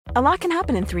A lot can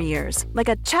happen in 3 years, like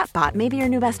a chatbot may be your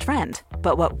new best friend.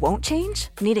 But what won't change?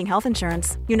 Needing health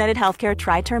insurance. United Healthcare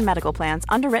Tri-Term Medical Plans,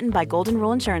 underwritten by Golden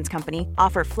Rule Insurance Company,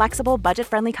 offer flexible,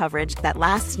 budget-friendly coverage that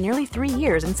lasts nearly 3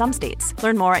 years in some states.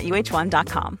 Learn more at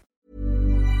uh1.com.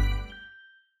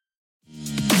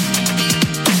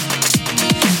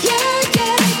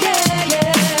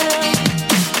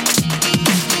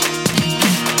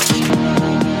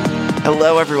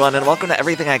 Hello, everyone, and welcome to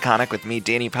Everything Iconic with me,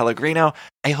 Danny Pellegrino.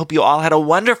 I hope you all had a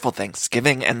wonderful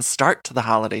Thanksgiving and start to the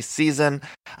holiday season.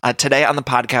 Today on the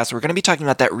podcast, we're going to be talking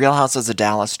about that Real Housewives of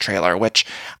Dallas trailer, which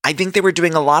I think they were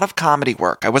doing a lot of comedy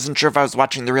work. I wasn't sure if I was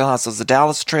watching the Real Housewives of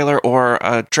Dallas trailer or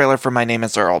a trailer for My Name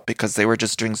is Earl, because they were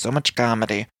just doing so much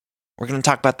comedy. We're going to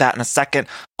talk about that in a second.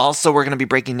 Also, we're going to be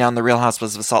breaking down the Real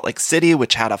Housewives of Salt Lake City,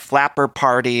 which had a flapper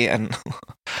party and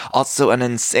also an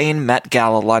insane Met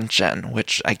Gala luncheon,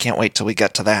 which I can't wait till we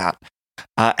get to that.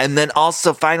 And then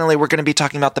also, finally, we're going to be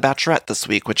talking about The Bachelorette this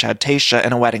week, which had Tayshia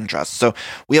in a wedding dress. So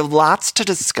we have lots to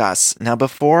discuss. Now,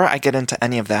 before I get into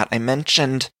any of that, I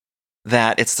mentioned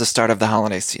that it's the start of the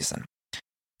holiday season.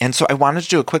 And so I wanted to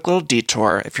do a quick little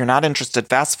detour. If you're not interested,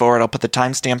 fast forward. I'll put the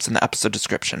timestamps in the episode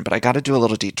description, but I got to do a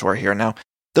little detour here. Now,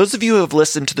 those of you who have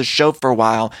listened to the show for a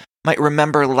while might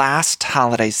remember last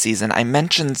holiday season, I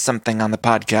mentioned something on the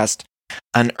podcast,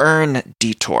 an urn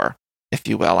detour, if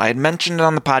you will. I had mentioned it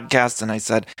on the podcast and I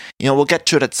said, we'll get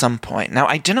to it at some point. Now,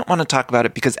 I didn't want to talk about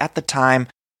it because at the time,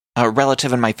 a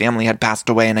relative in my family had passed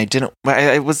away and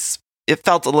it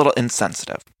felt a little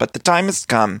insensitive, but the time has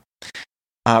come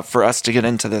for us to get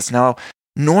into this. Now,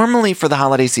 normally for the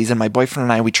holiday season, my boyfriend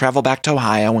and I, we travel back to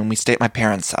Ohio when we stay at my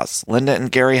parents' house. Linda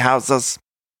and Gary house us.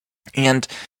 And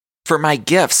for my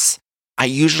gifts, I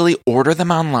usually order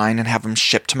them online and have them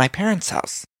shipped to my parents'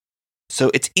 house. So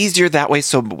it's easier that way,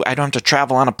 so I don't have to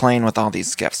travel on a plane with all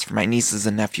these gifts for my nieces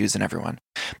and nephews and everyone.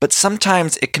 But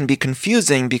sometimes it can be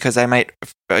confusing because I might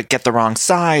get the wrong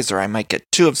size or I might get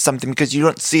two of something because you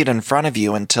don't see it in front of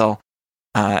you until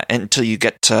you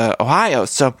get to Ohio.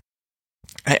 So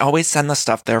I always send the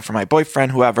stuff there for my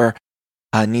boyfriend, whoever,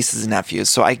 nieces and nephews.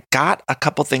 So I got a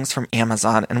couple things from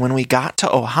Amazon. And when we got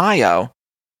to Ohio,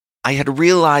 I had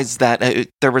realized that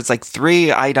there was like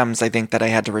 3 items, I think, that I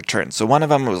had to return. So one of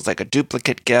them was like a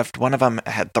duplicate gift. One of them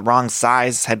had the wrong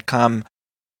size had come.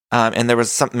 And there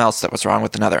was something else that was wrong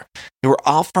with another. They were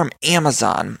all from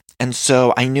Amazon. And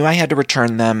so I knew I had to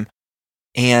return them.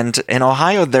 And in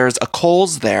Ohio, there's a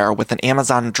Kohl's there with an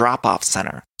Amazon drop-off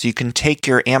center. So you can take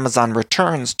your Amazon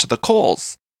returns to the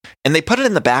Kohl's. And they put it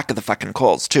in the back of the fucking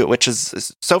Kohl's, too, which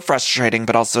is so frustrating,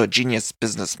 but also a genius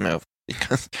business move.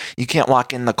 Because you can't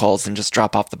walk in the Kohl's and just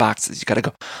drop off the boxes. You got to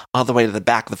go all the way to the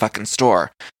back of the fucking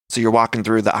store. So you're walking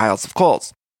through the aisles of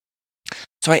Kohl's.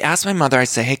 So I asked my mother, I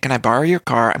say, hey, can I borrow your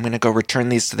car? I'm going to go return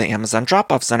these to the Amazon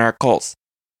drop-off center at Kohl's.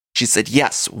 She said,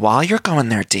 yes, while you're going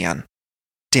there, Dan,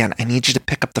 I need you to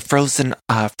pick up the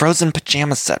frozen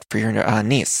pajama set for your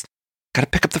niece. Got to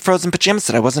pick up the frozen pajama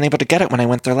set. I wasn't able to get it when I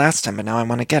went there last time, but now I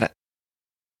want to get it.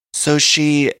 So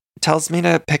she tells me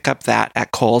to pick up that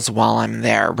at Kohl's while I'm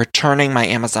there, returning my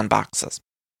Amazon boxes.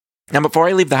 Now, before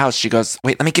I leave the house, she goes,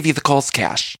 wait, let me give you the Kohl's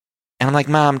cash. And I'm like,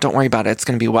 Mom, don't worry about it. It's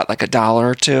going to be what, like $1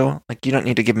 or $2? Like, you don't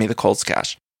need to give me the Kohl's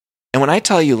cash. And when I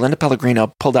tell you, Linda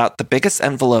Pellegrino pulled out the biggest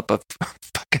envelope of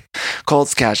fucking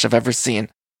Kohl's cash I've ever seen.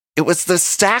 It was the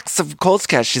stacks of Kohl's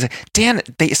cash. She's like, Dan,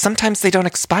 sometimes they don't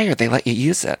expire. They let you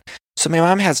use it. So my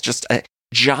mom has just a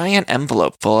giant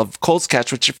envelope full of Kohl's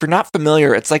cash, which if you're not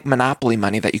familiar, it's like Monopoly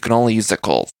money that you can only use at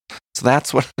Kohl's. So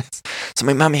that's what it is. So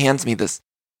my mom hands me this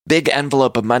big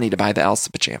envelope of money to buy the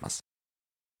Elsa pajamas.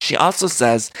 She also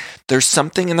says, there's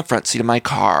something in the front seat of my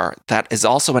car that is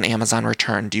also an Amazon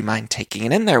return. Do you mind taking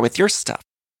it in there with your stuff?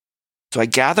 So I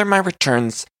gather my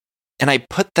returns and I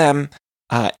put them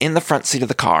in the front seat of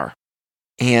the car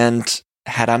and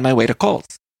head on my way to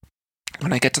Kohl's.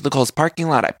 When I get to the Kohl's parking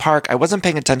lot, I park. I wasn't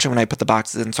paying attention when I put the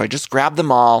boxes in, so I just grabbed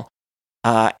them all.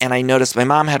 And I noticed my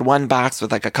mom had one box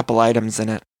with like a couple items in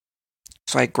it.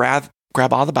 So I grab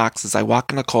all the boxes. I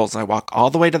walk into Kohl's and I walk all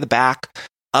the way to the back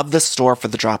of the store for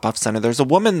the drop-off center. There's a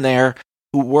woman there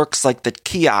who works like the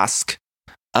kiosk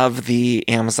of the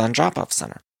Amazon drop-off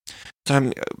center.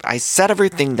 So I set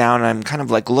everything down and I'm kind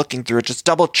of like looking through it, just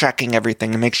double checking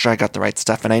everything to make sure I got the right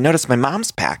stuff. And I noticed my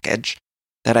mom's package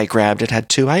that I grabbed, it had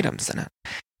 2 items in it.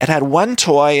 It had one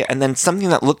toy and then something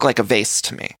that looked like a vase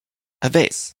to me. A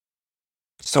vase.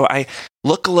 So I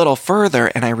look a little further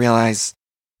and I realize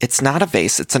it's not a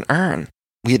vase, it's an urn.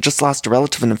 We had just lost a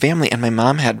relative in the family and my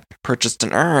mom had purchased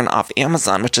an urn off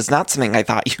Amazon, which is not something I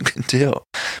thought you could do.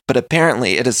 But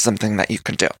apparently it is something that you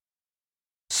can do.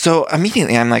 So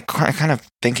immediately I'm like kind of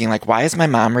thinking like, why is my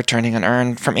mom returning an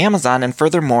urn from Amazon? And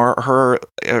furthermore, her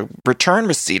return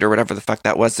receipt or whatever the fuck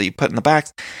that was that you put in the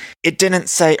box, it didn't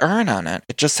say urn on it.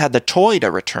 It just had the toy to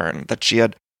return that she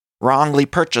had wrongly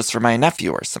purchased for my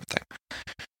nephew or something.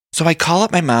 So I call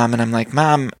up my mom and I'm like,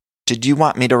 Mom, did you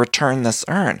want me to return this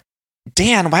urn?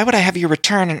 Dan, why would I have you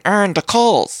return an urn to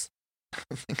Kohl's?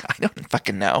 I don't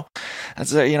fucking know.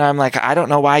 I'm like, I don't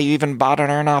know why you even bought an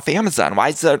urn off Amazon. Why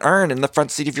is there an urn in the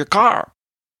front seat of your car?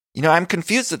 I'm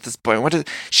confused at this point.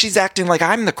 She's acting like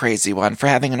I'm the crazy one for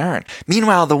having an urn.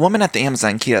 Meanwhile, the woman at the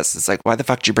Amazon kiosk is like, why the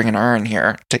fuck did you bring an urn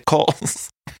here to Kohl's?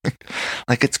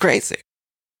 Like, it's crazy.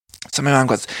 So my mom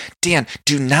goes, Dan,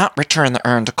 do not return the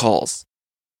urn to Kohl's.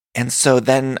 And so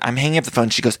then I'm hanging up the phone.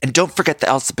 She goes, and don't forget the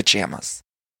Elsa pajamas.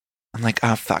 I'm like,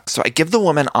 oh, fuck. So I give the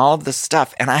woman all of this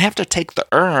stuff, and I have to take the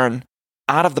urn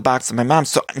out of the box of my mom.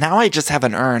 So now I just have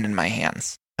an urn in my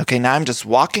hands. Okay, now I'm just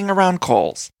walking around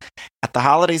Kohl's at the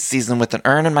holiday season with an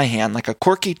urn in my hand, like a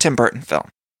quirky Tim Burton film.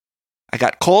 I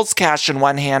got Kohl's cash in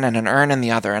one hand and an urn in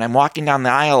the other, and I'm walking down the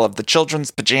aisle of the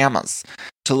children's pajamas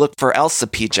to look for Elsa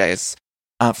PJs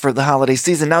for the holiday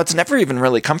season. Now, it's never even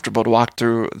really comfortable to walk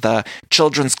through the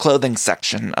children's clothing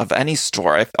section of any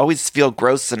store. I always feel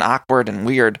gross and awkward and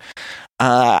weird.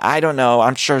 I don't know.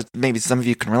 I'm sure maybe some of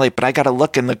you can relate, but I got to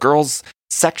look in the girls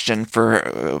section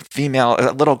for female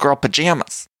little girl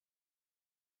pajamas.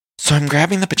 So I'm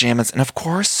grabbing the pajamas. And of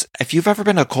course, if you've ever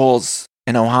been to Kohl's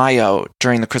in Ohio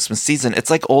during the Christmas season, it's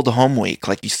like old home week.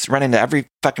 Like, you run into every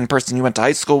fucking person you went to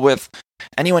high school with.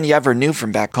 Anyone you ever knew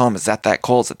from back home is at that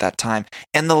Kohl's at that time.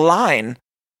 And the line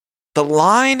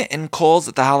in Kohl's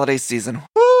at the holiday season,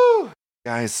 whoo,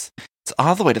 guys, it's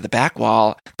all the way to the back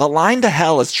wall. The line to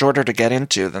hell is shorter to get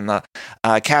into than the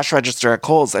cash register at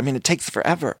Kohl's. I mean, it takes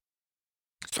forever.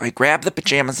 So I grab the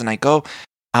pajamas and I go,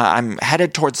 I'm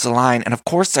headed towards the line. And of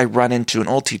course, I run into an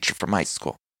old teacher from high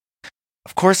school.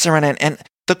 Of course, I run in. And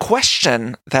the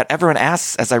question that everyone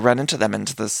asks as I run into them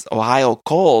into this Ohio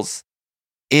Kohl's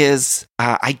is,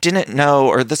 I didn't know,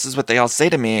 or this is what they all say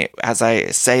to me as I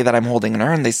say that I'm holding an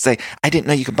urn. They say, I didn't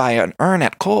know you could buy an urn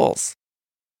at Kohl's.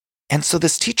 And so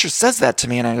this teacher says that to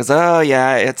me, and I goes, oh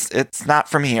yeah, it's not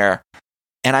from here.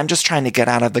 And I'm just trying to get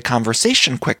out of the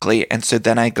conversation quickly. And so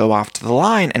then I go off to the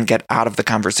line and get out of the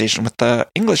conversation with the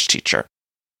English teacher.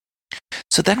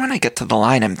 So then when I get to the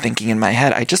line, I'm thinking in my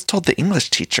head, I just told the English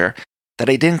teacher that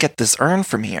I didn't get this urn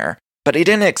from here, but I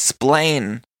didn't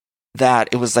explain that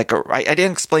it was like I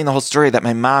didn't explain the whole story that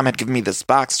my mom had given me this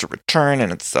box to return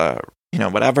and it's,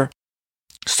 whatever.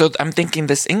 So I'm thinking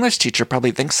this English teacher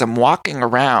probably thinks I'm walking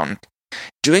around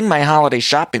doing my holiday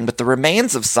shopping with the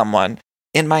remains of someone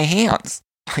in my hands.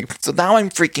 So now I'm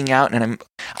freaking out and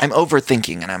I'm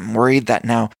overthinking, and I'm worried that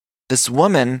now this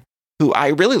woman who I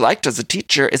really liked as a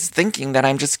teacher is thinking that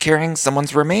I'm just carrying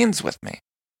someone's remains with me.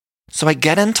 So I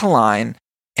get into line,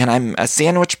 and I'm a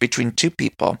sandwich between two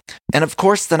people. And of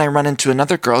course, then I run into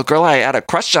another girl, a girl I had a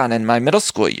crush on in my middle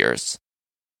school years.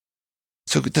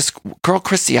 So this girl,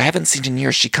 Chrissy, I haven't seen in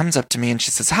years. She comes up to me and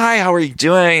she says, hi, how are you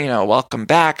doing? Welcome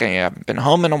back. I haven't been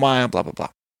home in a while, blah, blah, blah.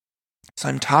 So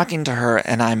I'm talking to her,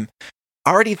 and I'm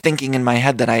already thinking in my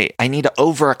head that I need to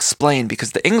over-explain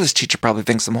because the English teacher probably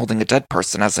thinks I'm holding a dead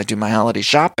person as I do my holiday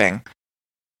shopping.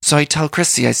 So I tell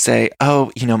Chrissy, I say,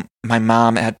 oh, my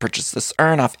mom had purchased this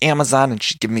urn off Amazon and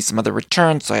she'd give me some other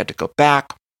returns, so I had to go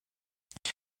back.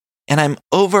 And I'm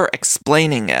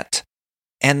over-explaining it.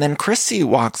 And then Chrissy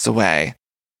walks away,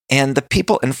 and the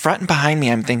people in front and behind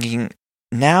me, I'm thinking,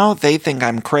 now they think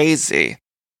I'm crazy.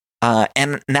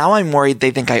 And now I'm worried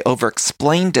they think I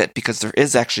over-explained it because there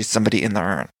is actually somebody in the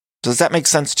urn. Does that make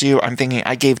sense to you? I'm thinking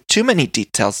I gave too many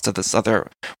details to this other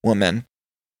woman,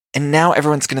 and now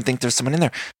everyone's going to think there's someone in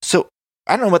there. So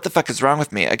I don't know what the fuck is wrong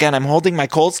with me. Again, I'm holding my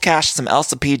Kohl's cash, some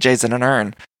Elsa PJs, and an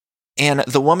urn. And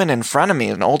the woman in front of me,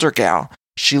 an older gal,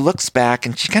 she looks back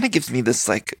and she kind of gives me this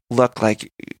look like,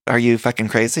 are you fucking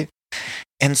crazy?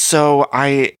 And so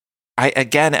I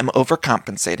again am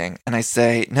overcompensating, and I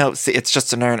say, no, see, it's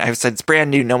just an urn. I said, it's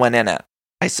brand new, no one in it.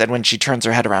 I said, when she turns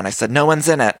her head around, I said, no one's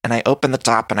in it. And I open the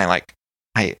top and I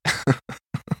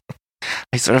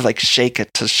sort of shake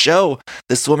it to show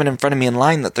this woman in front of me in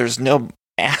line that there's no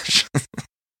ash.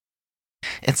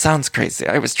 It sounds crazy.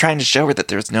 I was trying to show her that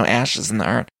there's no ashes in the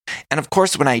urn. And of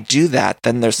course, when I do that,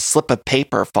 then their slip of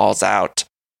paper falls out.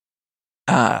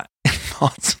 It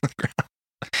falls to the ground.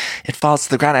 It falls to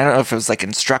the ground. I don't know if it was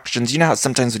instructions. You know how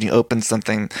sometimes when you open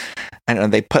something, I don't know,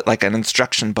 they put an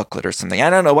instruction booklet or something. I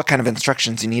don't know what kind of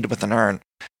instructions you need with an urn.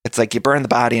 It's you burn the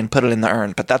body and put it in the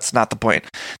urn, but that's not the point.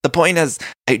 The point is,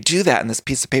 I do that and this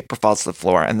piece of paper falls to the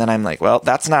floor, and then I'm like, well,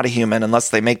 that's not a human unless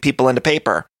they make people into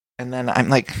paper. And then I'm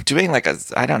like doing like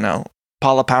I don't know,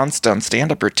 Paula Poundstone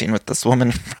stand-up routine with this woman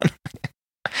in front of me.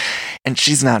 And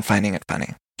she's not finding it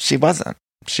funny. She wasn't.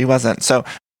 So,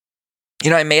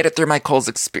 I made it through my Kohl's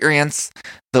experience.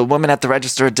 The woman at the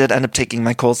register did end up taking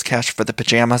my Kohl's cash for the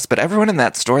pajamas, but everyone in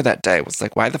that store that day was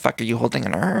like, why the fuck are you holding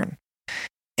an urn?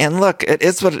 And look, it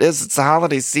is what it is. It's the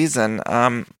holiday season.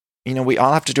 We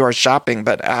all have to do our shopping,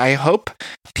 but I hope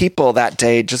people that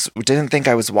day just didn't think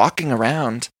I was walking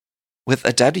around with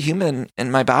a dead human in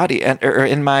my body or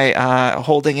in my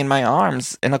holding in my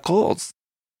arms in a Kohl's.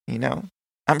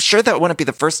 I'm sure that wouldn't be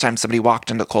the first time somebody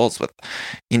walked into Kohl's with,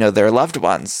 their loved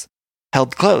ones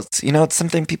held close. It's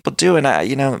something people do,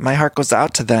 and my heart goes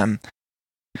out to them.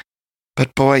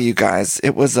 But boy, you guys,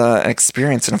 it was an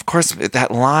experience. And of course,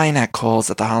 that line at Kohl's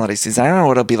at the holiday season, I don't know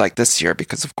what it'll be like this year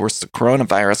because, of course, the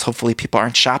coronavirus, hopefully people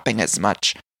aren't shopping as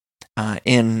much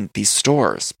in these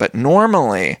stores. But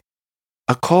normally,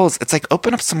 a Kohl's, it's like,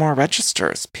 open up some more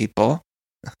registers, people.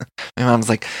 My mom's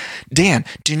like, Dan,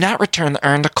 do not return the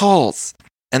urn to Kohl's.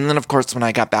 And then, of course, when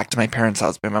I got back to my parents'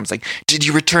 house, my mom's like, did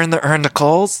you return the urn to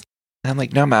Kohl's? And I'm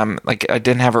like, no, Mom, like, I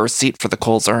didn't have a receipt for the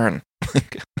Kohl's urn.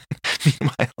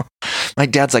 Meanwhile, my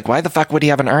dad's like, why the fuck would he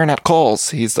have an urn at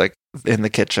Kohl's? He's like in the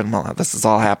kitchen while this is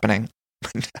all happening.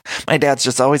 My dad's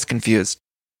just always confused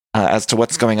as to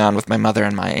what's going on with my mother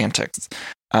and my antics.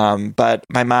 But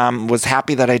my mom was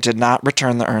happy that I did not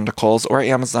return the urn to Kohl's or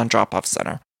Amazon drop-off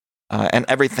center. And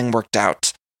everything worked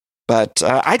out. But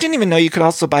I didn't even know you could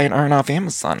also buy an urn off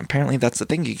Amazon. Apparently that's the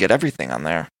thing. You get everything on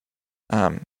there.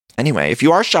 Anyway, if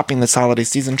you are shopping this holiday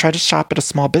season, try to shop at a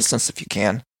small business if you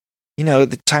can.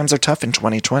 The times are tough in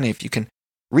 2020. If you can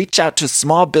reach out to a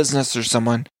small business or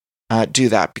someone, do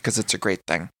that because it's a great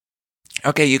thing.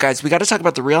 Okay, you guys, we got to talk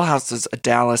about the Real Houses of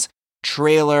Dallas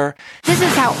trailer. This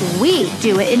is how we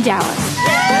do it in Dallas.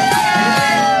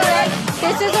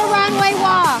 This is a runway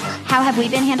walk. How have we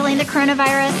been handling the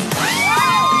coronavirus?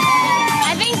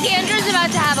 I think Sandra's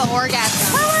about to have an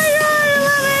orgasm. Oh my God, I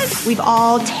love it. We've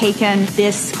all taken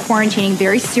this quarantining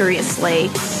very seriously.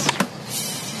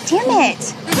 Damn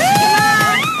it.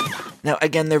 Now,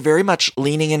 again, they're very much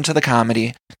leaning into the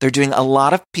comedy. They're doing a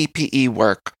lot of PPE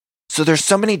work. So there's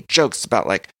so many jokes about,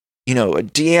 like,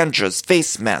 Deandra's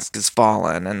face mask is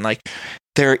fallen. And, like,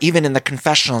 they're even in the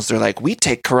confessionals, they're like, we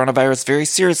take coronavirus very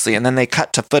seriously. And then they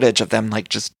cut to footage of them, like,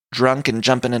 just drunk and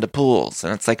jumping into pools.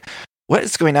 And it's like, what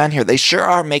is going on here? They sure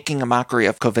are making a mockery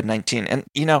of COVID-19. And,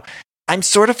 I'm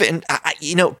sort of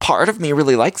part of me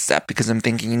really likes that because I'm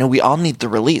thinking, we all need the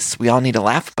release. We all need to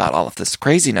laugh about all of this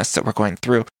craziness that we're going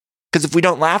through. Because if we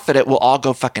don't laugh at it, we'll all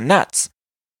go fucking nuts.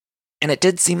 And it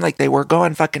did seem like they were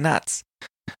going fucking nuts.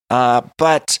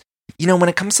 But, when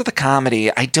it comes to the comedy,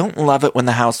 I don't love it when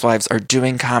the housewives are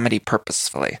doing comedy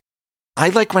purposefully. I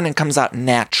like when it comes out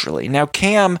naturally. Now,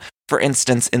 Cam, for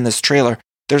instance, in this trailer,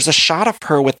 there's a shot of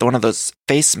her with one of those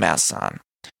face masks on.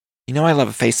 I love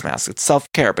a face mask. It's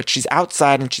self-care, but she's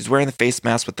outside and she's wearing the face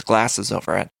mask with the glasses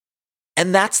over it.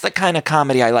 And that's the kind of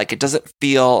comedy I like. It doesn't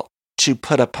feel too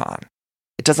put upon.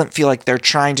 It doesn't feel like they're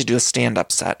trying to do a stand-up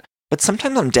set. But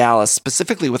sometimes on Dallas,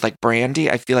 specifically with like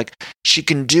Brandy, I feel like she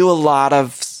can do a lot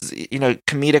of,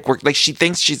 comedic work. Like she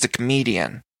thinks she's a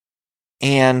comedian.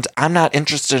 And I'm not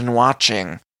interested in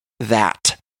watching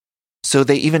that. So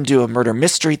they even do a murder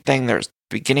mystery thing. There's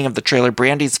the beginning of the trailer.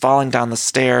 Brandy's falling down the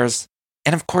stairs.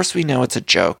 And of course we know it's a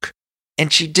joke.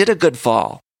 And she did a good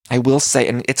fall, I will say.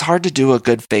 And it's hard to do a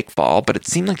good fake fall, but it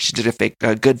seemed like she did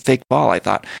a good fake fall. I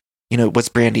thought, was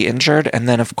Brandy injured? And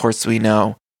then of course we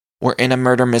know we're in a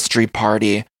murder mystery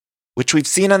party, which we've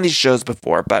seen on these shows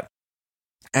before, but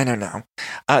I don't know.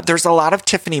 There's a lot of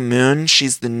Tiffany Moon.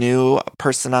 She's the new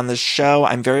person on this show.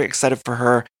 I'm very excited for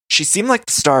her. She seemed like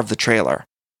the star of the trailer.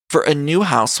 For a new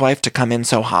housewife to come in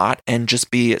so hot and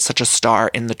just be such a star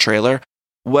in the trailer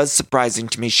was surprising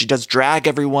to me. She does drag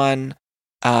everyone.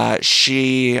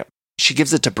 She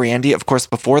gives it to Brandy. Of course,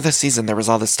 before the season, there was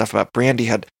all this stuff about Brandy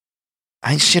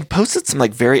she had posted some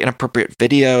like very inappropriate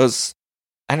videos.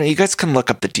 I don't know, you guys can look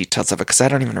up the details of it because I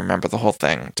don't even remember the whole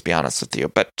thing, to be honest with you.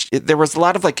 But there was a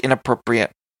lot of like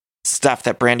inappropriate stuff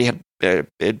that Brandy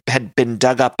had been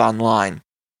dug up online.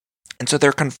 And so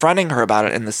they're confronting her about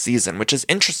it in the season, which is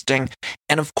interesting.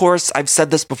 And of course, I've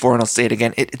said this before and I'll say it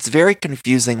again. It's very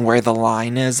confusing where the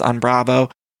line is on Bravo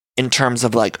in terms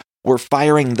of like, we're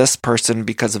firing this person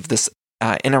because of this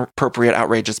inappropriate,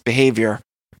 outrageous behavior,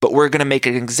 but we're going to make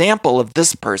an example of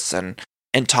this person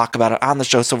and talk about it on the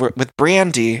show. So with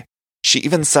Brandy, she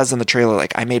even says in the trailer,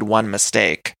 like, I made one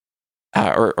mistake.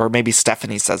 Or maybe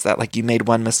Stephanie says that, like, you made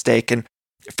one mistake. And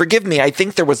forgive me, I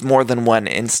think there was more than one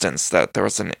instance that there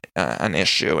was an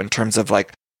issue in terms of,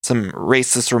 like, some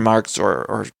racist remarks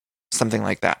or something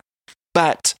like that.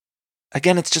 But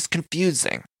again, it's just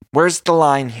confusing. Where's the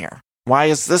line here? Why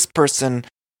is this person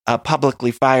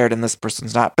publicly fired and this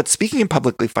person's not? But speaking of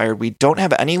publicly fired, we don't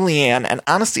have any Leanne. And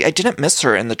honestly, I didn't miss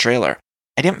her in the trailer.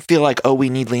 I didn't feel like, oh, we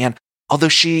need Leanne. Although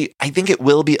I think it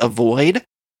will be a void.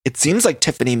 It seems like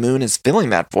Tiffany Moon is filling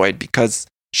that void because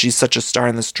she's such a star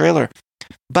in this trailer.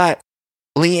 But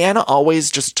Leanna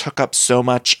always just took up so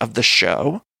much of the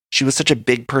show. She was such a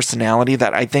big personality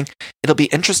that I think it'll be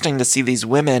interesting to see these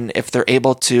women if they're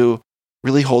able to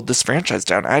really hold this franchise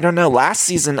down. I don't know. Last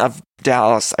season of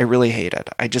Dallas, I really hated.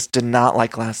 I just did not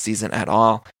like last season at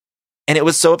all. And it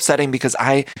was so upsetting because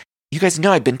you guys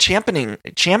know I've been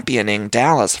championing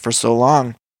Dallas for so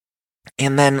long.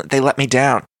 And then they let me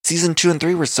down. Season 2 and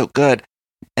 3 were so good.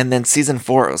 And then season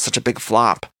 4, it was such a big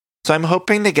flop. So I'm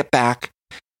hoping they get back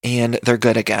and they're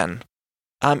good again.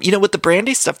 With the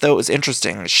Brandi stuff, though, it was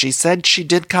interesting. She said she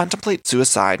did contemplate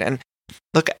suicide. And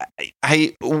look,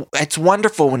 it's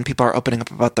wonderful when people are opening up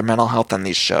about their mental health on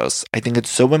these shows. I think it's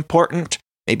so important.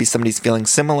 Maybe somebody's feeling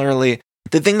similarly.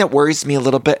 The thing that worries me a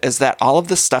little bit is that all of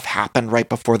this stuff happened right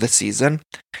before the season.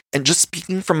 And just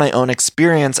speaking from my own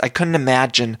experience, I couldn't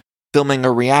imagine filming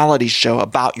a reality show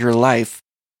about your life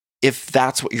if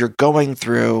that's what you're going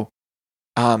through.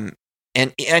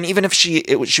 And even if she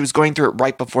was going through it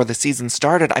right before the season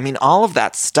started, I mean, all of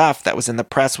that stuff that was in the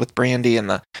press with Brandi and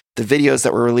the videos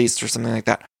that were released or something like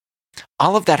that,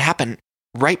 all of that happened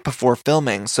right before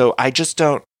filming. So I just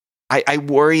don't, I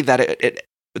worry that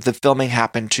the filming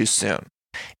happened too soon.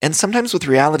 And sometimes with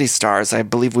reality stars, I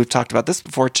believe we've talked about this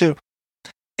before too,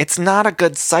 it's not a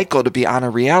good cycle to be on a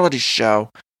reality show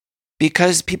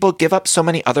because people give up so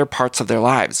many other parts of their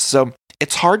lives. So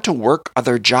it's hard to work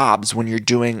other jobs when you're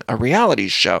doing a reality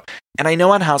show. And I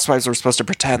know on Housewives, we're supposed to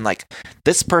pretend like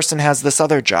this person has this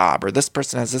other job or this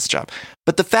person has this job.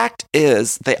 But the fact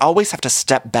is, they always have to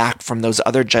step back from those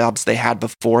other jobs they had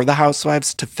before the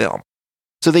Housewives to film.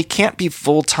 So they can't be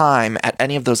full-time at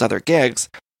any of those other gigs.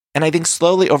 And I think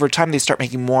slowly over time, they start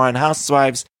making more on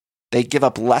Housewives. They give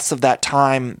up less of that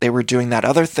time they were doing that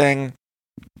other thing.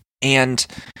 And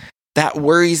that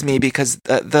worries me because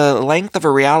the length of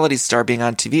a reality star being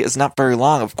on TV is not very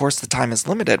long. Of course, the time is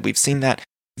limited. We've seen that.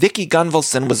 Vicki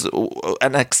Gunvalson was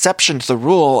an exception to the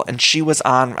rule, and she was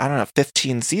on,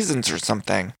 15 seasons or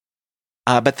something.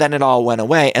 But then it all went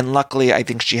away, and luckily, I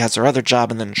think she has her other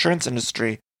job in the insurance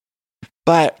industry.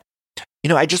 But,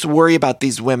 I just worry about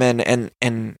these women,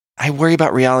 and I worry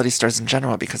about reality stars in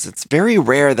general because it's very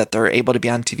rare that they're able to be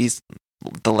on TV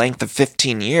the length of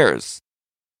 15 years.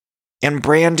 And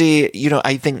Brandi,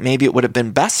 I think maybe it would have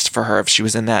been best for her if she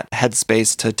was in that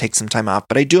headspace to take some time off.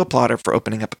 But I do applaud her for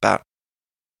opening up about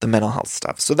the mental health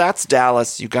stuff. So that's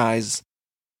Dallas, you guys.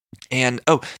 And,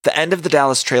 the end of the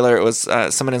Dallas trailer, it was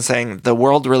someone saying the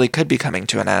world really could be coming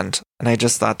to an end. And I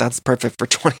just thought that's perfect for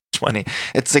 2020.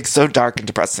 It's like so dark and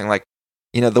depressing. Like,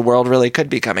 the world really could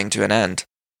be coming to an end.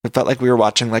 It felt like we were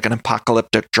watching like an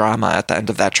apocalyptic drama at the end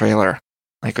of that trailer.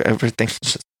 Like everything's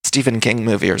just a Stephen King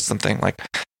movie or something like...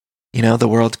 the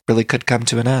world really could come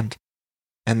to an end.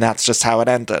 And that's just how it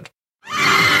ended.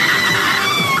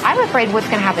 I'm afraid what's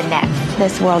going to happen next.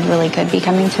 This world really could be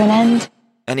coming to an end.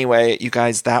 Anyway, you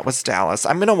guys, that was Dallas.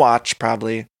 I'm going to watch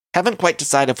probably. Haven't quite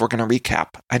decided if we're going to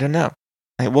recap. I don't know.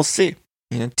 We'll see.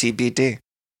 TBD.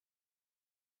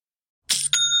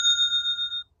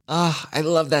 I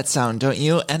love that sound, don't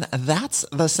you? And that's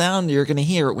the sound you're going to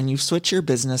hear when you switch your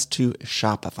business to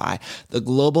Shopify, the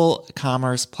global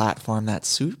commerce platform that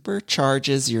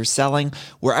supercharges your selling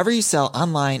wherever you sell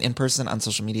online, in person, on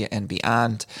social media, and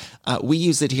beyond. We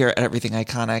use it here at Everything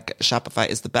Iconic. Shopify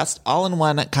is the best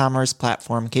all-in-one commerce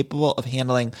platform capable of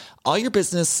handling all your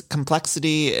business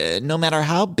complexity, no matter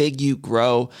how big you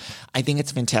grow. I think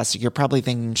it's fantastic. You're probably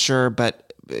thinking, sure, but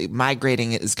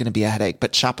migrating is going to be a headache,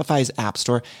 but Shopify's App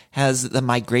Store has the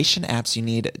migration apps you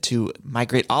need to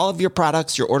migrate all of your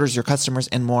products, your orders, your customers,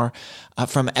 and more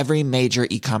from every major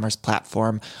e-commerce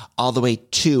platform all the way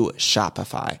to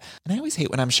Shopify. And I always hate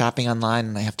when I'm shopping online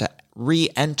and I have to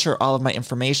re-enter all of my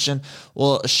information.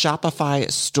 Well, Shopify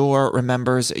Store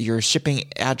remembers your shipping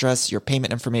address, your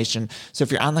payment information. So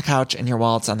if you're on the couch and your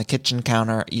wallet's on the kitchen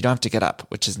counter, you don't have to get up,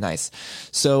 which is nice.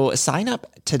 So sign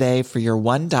up today for your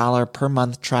 $1 per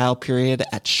month trial period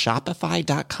at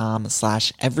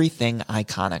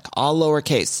shopify.com/everythingiconic, all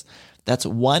lowercase. That's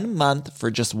 1 month for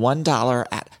just $1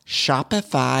 at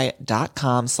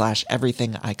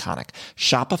shopify.com/everythingiconic.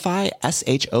 Shopify,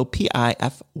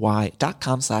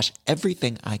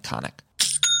 shopify.com/everythingiconic.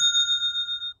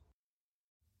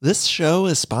 This show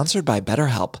is sponsored by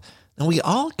BetterHelp. And we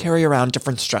all carry around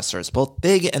different stressors, both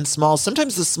big and small.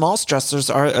 Sometimes the small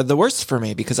stressors are the worst for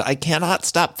me because I cannot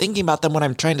stop thinking about them when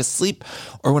I'm trying to sleep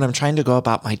or when I'm trying to go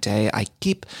about my day. I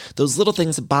keep those little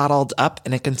things bottled up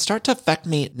and it can start to affect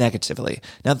me negatively.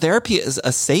 Now, therapy is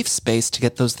a safe space to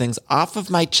get those things off of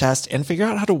my chest and figure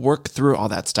out how to work through all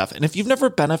that stuff. And if you've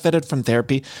never benefited from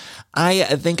therapy, I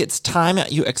think it's time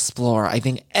you explore. I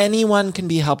think anyone can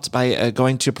be helped by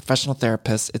going to a professional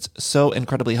therapist. It's so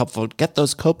incredibly helpful. Get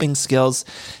those coping skills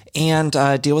and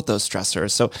deal with those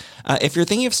stressors. So if you're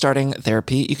thinking of starting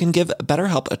therapy, you can give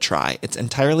BetterHelp a try. It's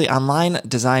entirely online,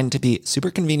 designed to be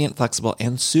super convenient, flexible,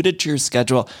 and suited to your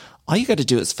schedule. All you got to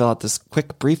do is fill out this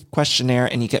quick, brief questionnaire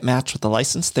and you get matched with a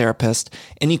licensed therapist.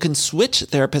 And you can switch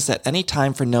therapists at any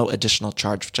time for no additional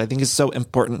charge, which I think is so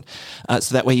important.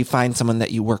 So that way you find someone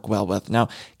that you work well with. Now,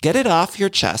 get it off your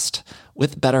chest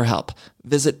with BetterHelp.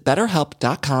 Visit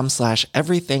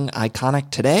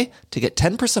BetterHelp.com/everythingiconic today to get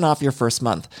 10% off your first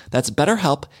month. That's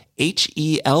BetterHelp,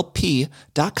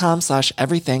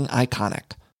 HELP.com/everythingiconic.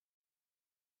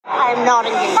 I'm not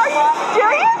engaged. Are you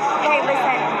serious? Hey,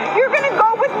 listen. You're going to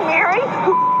go with Mary,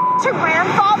 who her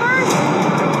grandfather?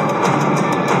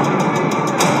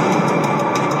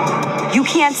 You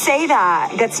can't say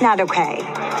that. That's not okay.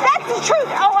 That's the truth.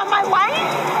 Oh, am I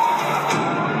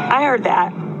lying? I heard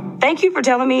that. Thank you for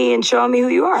telling me and showing me who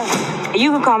you are.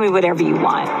 You can call me whatever you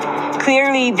want.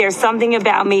 Clearly, there's something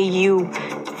about me you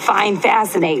find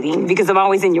fascinating because I'm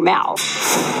always in your mouth.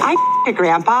 I your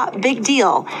grandpa, big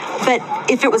deal. But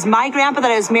if it was my grandpa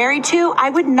that I was married to, I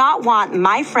would not want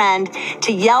my friend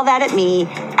to yell that at me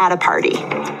at a party.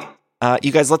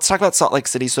 You guys, let's talk about Salt Lake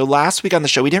City. So last week on the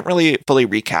show, we didn't really fully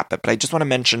recap it, but I just want to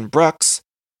mention Brooks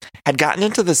had gotten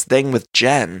into this thing with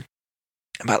Jen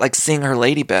about like seeing her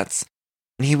lady bits.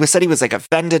 And he said he was like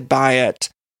offended by it.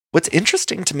 What's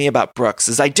interesting to me about Brooks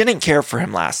is I didn't care for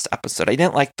him last episode. I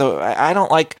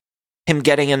don't like him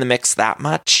getting in the mix that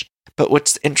much. But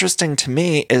what's interesting to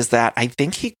me is that I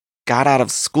think he got out of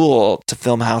school to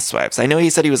film Housewives. I know he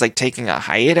said he was like taking a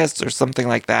hiatus or something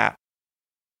like that.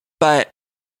 But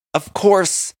of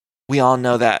course, we all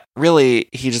know that really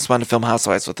he just wanted to film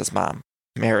Housewives with his mom,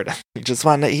 Meredith. He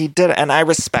did it. And I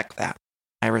respect that.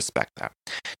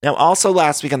 Now, also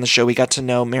last week on the show, we got to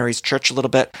know Mary's church a little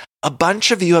bit. A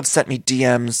bunch of you have sent me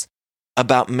DMs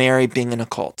about Mary being in a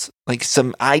cult. I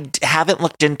haven't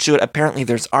looked into it. Apparently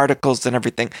there's articles and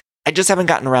everything. I just haven't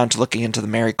gotten around to looking into the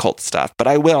Mary cult stuff, but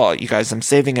I will, you guys. I'm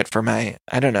saving it for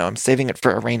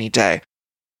a rainy day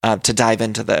to dive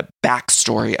into the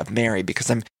backstory of Mary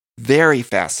because I'm very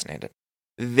fascinated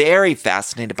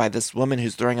by this woman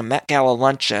who's throwing a Met Gala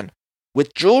luncheon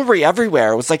with jewelry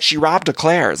everywhere. It was like she robbed a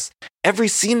Claire's. Every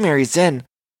scene Mary's in,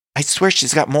 I swear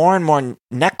she's got more and more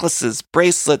necklaces,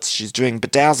 bracelets. She's doing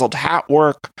bedazzled hat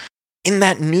work in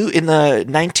the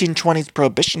 1920s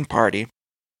Prohibition party.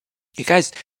 You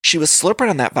guys, she was slurping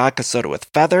on that vodka soda with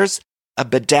feathers, a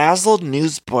bedazzled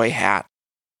newsboy hat,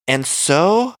 and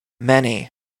so many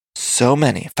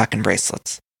fucking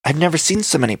bracelets. I've never seen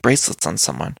so many bracelets on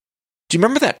someone. Do you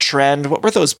remember that trend? What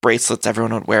were those bracelets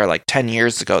everyone would wear like 10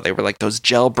 years ago? They were like those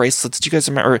gel bracelets. Do you guys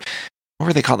remember? What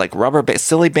were they called? Like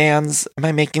silly bands? Am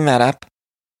I making that up?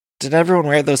 Did everyone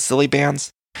wear those silly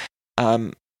bands?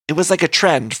 It was like a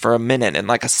trend for a minute in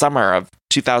like a summer of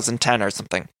 2010 or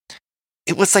something.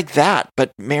 It was like that,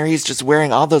 but Mary's just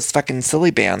wearing all those fucking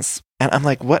silly bands. And I'm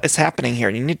like, what is happening here?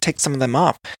 You need to take some of them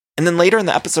off. And then later in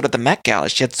the episode of the Met Gala,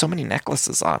 she had so many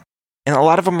necklaces on. And a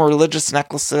lot of them were religious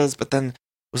necklaces, but then it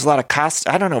was a lot of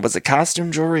I don't know, was it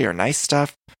costume jewelry or nice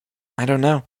stuff? I don't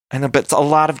know. I know, but it's a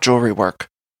lot of jewelry work.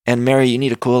 And Mary, you need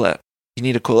to cool it.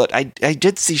 I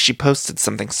did see she posted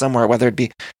something somewhere, whether it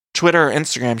be Twitter or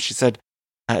Instagram. She said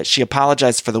she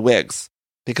apologized for the wigs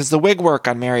because the wig work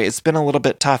on Mary has been a little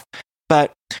bit tough.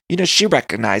 But, she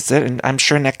recognized it, and I'm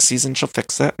sure next season she'll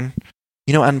fix it. And,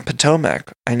 on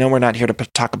Potomac, I know we're not here to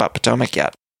talk about Potomac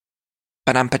yet,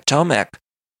 but on Potomac,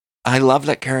 I love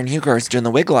that Karen Huger is doing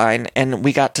the wig line, and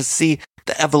we got to see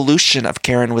the evolution of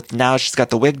Karen with now she's got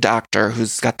the wig doctor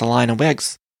who's got the line of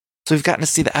wigs. So we've gotten to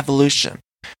see the evolution.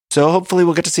 So hopefully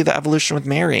we'll get to see the evolution with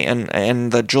Mary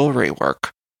and the jewelry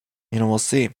work. We'll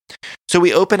see. So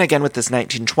we open again with this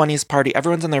 1920s party.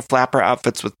 Everyone's in their flapper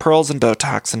outfits with pearls and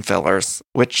Botox and fillers,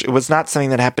 which was not something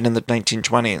that happened in the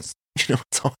 1920s.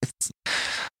 It's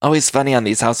always funny on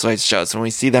these Housewives shows when we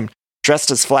see them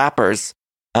dressed as flappers,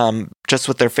 just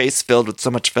with their face filled with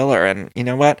so much filler. And you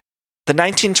know what? The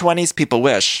 1920s people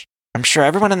wish. I'm sure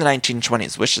everyone in the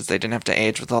 1920s wishes they didn't have to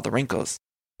age with all the wrinkles.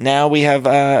 Now we have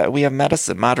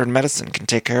medicine. Modern medicine can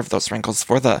take care of those wrinkles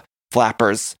for the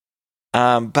flappers.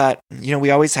 But we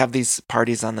always have these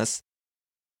parties on this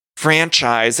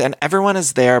franchise, and everyone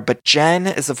is there, but Jen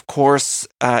is, of course,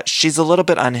 she's a little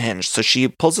bit unhinged, so she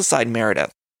pulls aside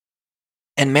Meredith.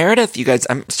 And Meredith, you guys,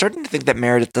 I'm starting to think that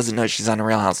Meredith doesn't know she's on a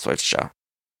Real Housewives show.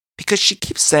 Because she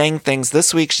keeps saying things.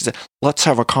 This week, she said, let's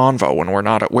have a convo when we're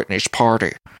not at Whitney's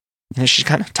party. You know, she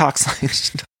kind of talks like,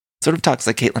 sort of talks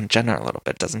like Caitlyn Jenner a little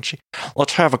bit, doesn't she?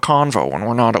 Let's have a convo when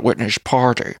we're not at Whitney's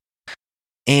party.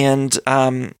 And,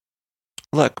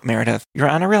 look, Meredith, you're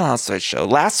on a Real Housewives show.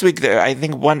 Last week, I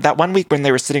think that one week when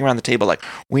they were sitting around the table, like,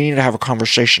 we need to have a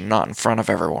conversation, not in front of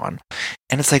everyone.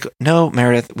 And it's like, no,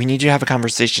 Meredith, we need you to have a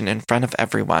conversation in front of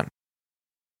everyone.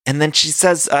 And then she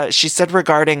said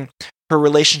regarding her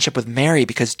relationship with Mary,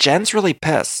 because Jen's really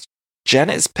pissed. Jen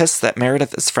is pissed that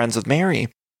Meredith is friends with Mary.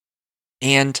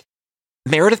 And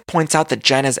Meredith points out that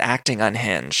Jen is acting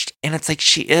unhinged. And it's like,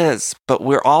 she is, but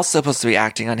we're all supposed to be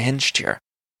acting unhinged here.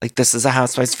 Like, this is a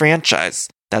Housewives franchise.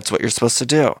 That's what you're supposed to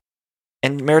do.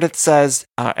 And Meredith says,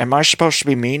 am I supposed to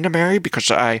be mean to Mary because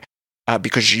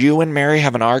you and Mary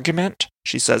have an argument?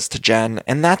 She says to Jen,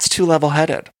 and that's too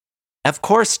level-headed. Of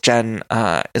course, Jen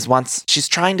she's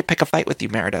trying to pick a fight with you,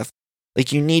 Meredith.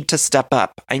 Like, you need to step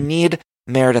up. I need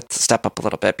Meredith to step up a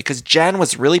little bit because Jen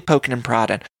was really poking and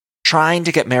prodding, trying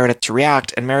to get Meredith to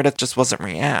react, and Meredith just wasn't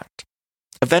react.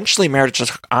 Eventually, Meredith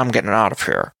just, I'm getting out of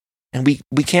here. And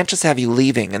we can't just have you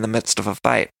leaving in the midst of a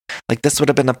fight. Like, this would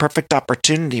have been the perfect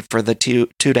opportunity for the two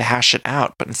to hash it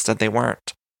out, but instead they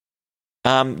weren't.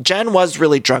 Jen was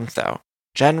really drunk, though.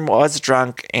 Jen was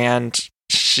drunk, and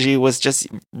she was just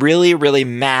really, really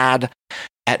mad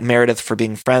at Meredith for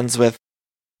being friends with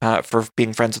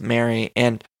Mary.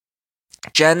 And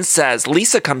Jen says,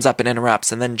 Lisa comes up and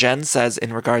interrupts, and then Jen says,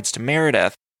 in regards to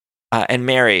Meredith and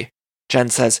Mary, Jen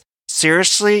says,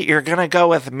 seriously, you're gonna go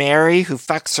with Mary who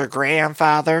fucks her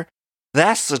grandfather?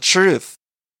 That's the truth.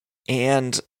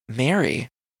 And Mary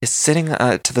is sitting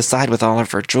to the side with all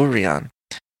of her jewelry on.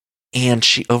 And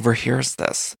she overhears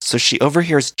this. So she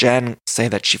overhears Jen say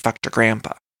that she fucked her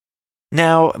grandpa.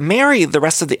 Now, Mary, the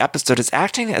rest of the episode, is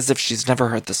acting as if she's never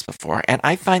heard this before. And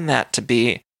I find that to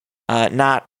be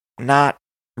not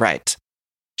right.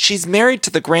 She's married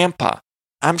to the grandpa.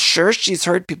 I'm sure she's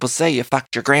heard people say you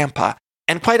fucked your grandpa.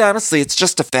 And quite honestly, it's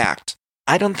just a fact.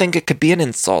 I don't think it could be an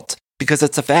insult because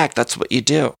it's a fact. That's what you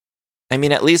do. I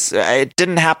mean, at least it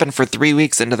didn't happen for 3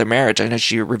 weeks into their marriage. I know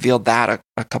she revealed that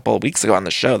a couple of weeks ago on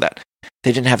the show that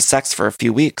they didn't have sex for a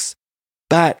few weeks.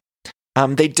 But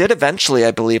they did eventually,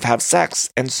 I believe, have sex.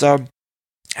 And so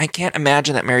I can't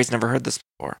imagine that Mary's never heard this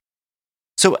before.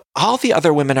 So all the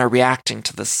other women are reacting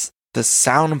to this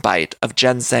soundbite of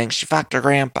Jen saying she fucked her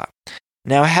grandpa.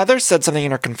 Now, Heather said something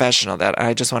in her confessional that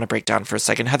I just want to break down for a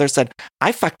second. Heather said,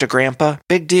 I fucked a grandpa,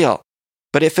 big deal.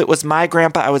 But if it was my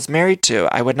grandpa I was married to,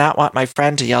 I would not want my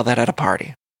friend to yell that at a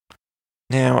party.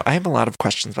 Now, I have a lot of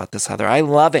questions about this Heather. I'm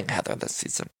loving Heather this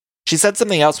season. She said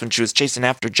something else when she was chasing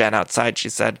after Jen outside. She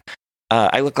said,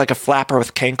 I look like a flapper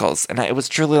with cankles. And it was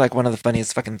truly like one of the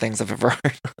funniest fucking things I've ever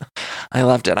heard. I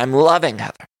loved it. I'm loving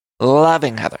Heather.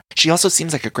 Loving Heather. She also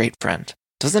seems like a great friend.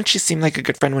 Doesn't she seem like a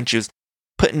good friend when she was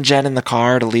putting Jen in the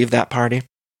car to leave that party?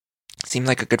 Seemed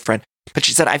like a good friend. But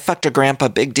she said, I fucked her grandpa,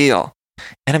 big deal.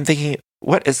 And I'm thinking,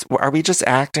 are we just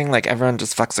acting like everyone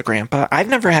just fucks a grandpa? I've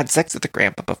never had sex with a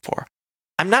grandpa before.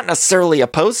 I'm not necessarily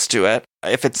opposed to it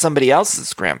if it's somebody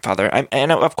else's grandfather.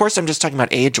 And of course, I'm just talking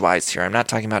about age-wise here. I'm not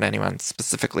talking about anyone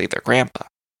specifically their grandpa.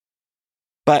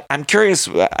 But I'm curious,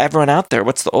 everyone out there,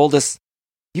 what's the oldest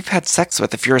you've had sex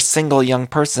with? If you're a single young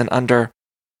person under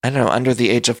the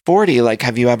age of 40, like,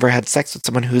 have you ever had sex with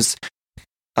someone who's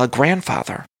a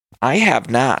grandfather? I have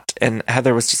not. And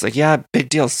Heather was just like, yeah, big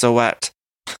deal. So what?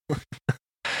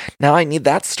 Now I need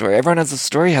that story. Everyone has a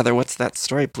story, Heather. What's that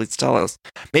story? Please tell us.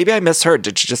 Maybe I misheard.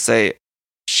 Did she just say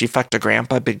she fucked a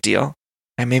grandpa? Big deal?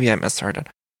 And maybe I misheard it.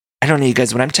 I don't know, you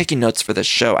guys. When I'm taking notes for this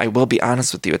show, I will be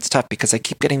honest with you. It's tough because I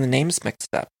keep getting the names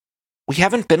mixed up. We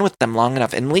haven't been with them long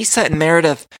enough. And Lisa and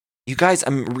Meredith, you guys,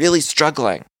 I'm really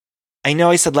struggling. I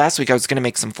know I said last week I was going to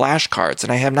make some flashcards,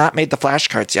 and I have not made the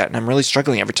flashcards yet, and I'm really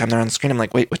struggling every time they're on the screen. I'm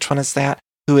like, wait, which one is that?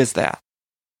 Who is that?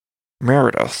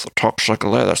 Meredith talks like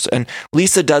this. And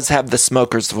Lisa does have the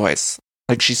smoker's voice.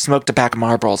 Like, she smoked a pack of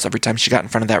Marlboros every time she got in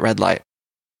front of that red light.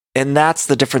 And that's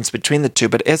the difference between the two,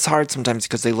 but it's hard sometimes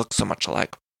because they look so much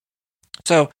alike.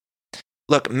 So,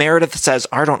 look, Meredith says,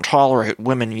 I don't tolerate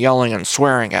women yelling and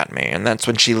swearing at me, and that's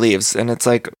when she leaves. And it's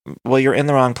like, well, you're in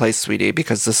the wrong place, sweetie,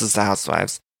 because this is the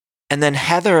Housewives. And then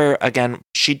Heather, again,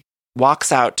 she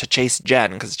walks out to chase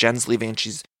Jen because Jen's leaving and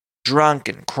she's drunk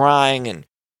and crying. And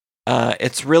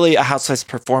it's really a Housewives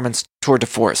performance tour de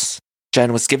force.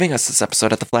 Jen was giving us this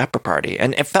episode at the Flapper Party.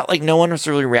 And it felt like no one was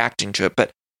really reacting to it.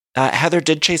 But Heather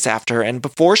did chase after her, and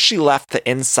before she left the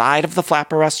inside of the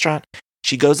Flapper restaurant,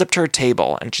 she goes up to her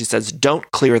table and she says,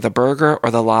 "Don't clear the burger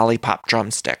or the lollipop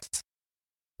drumsticks."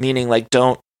 Meaning, like,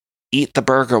 don't eat the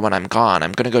burger when I'm gone.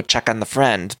 I'm going to go check on the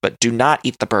friend, but do not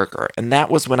eat the burger. And that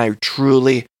was when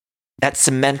that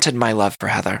cemented my love for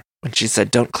Heather, when she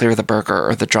said, "Don't clear the burger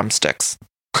or the drumsticks."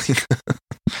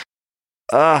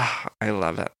 I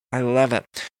love it. I love it.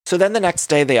 So then the next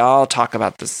day, they all talk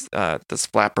about this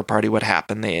Flapper party, what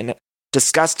happened. They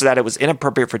discussed that it was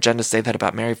inappropriate for Jen to say that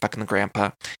about Mary fucking the grandpa,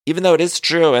 even though it is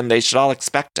true and they should all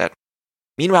expect it.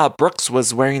 Meanwhile, Brooks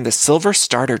was wearing the silver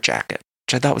starter jacket,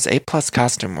 which I thought was A+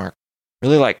 costume work.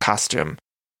 Really like costume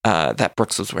that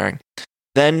Brooks was wearing.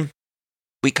 Then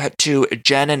we cut to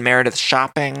Jen and Meredith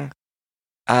shopping.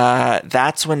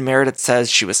 That's when Meredith says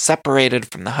she was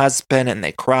separated from the husband and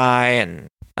they cry. And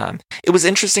it was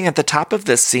interesting, at the top of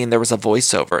this scene, there was a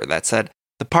voiceover that said,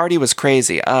 "The party was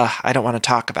crazy. I don't want to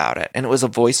talk about it." And it was a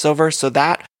voiceover. So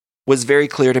that was very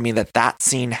clear to me that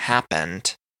scene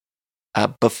happened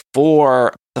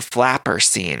before the Flapper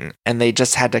scene, and they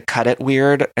just had to cut it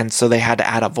weird. And so they had to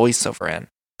add a voiceover in.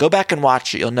 Go back and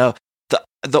watch it. You'll know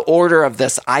the order of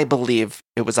this. I believe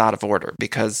it was out of order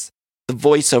because the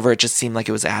voiceover, it just seemed like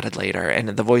it was added later. And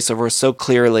the voiceover was so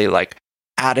clearly like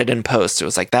added in post. It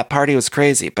was like, "That party was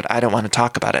crazy, but I don't want to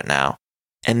talk about it now."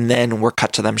 And then we're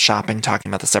cut to them shopping,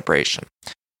 talking about the separation.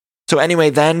 So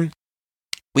anyway, then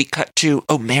we cut to,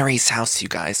 Mary's house, you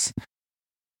guys.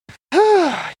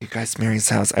 You guys, Mary's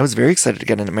house. I was very excited to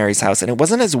get into Mary's house, and it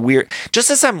wasn't as weird. Just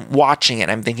as I'm watching it,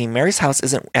 I'm thinking Mary's house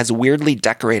isn't as weirdly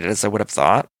decorated as I would have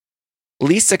thought.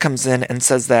 Lisa comes in and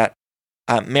says that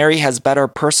Mary has better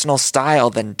personal style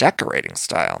than decorating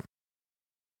style.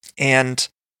 And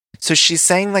so she's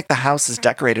saying like the house is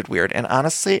decorated weird. And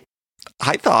honestly,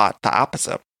 I thought the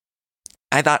opposite.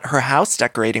 I thought her house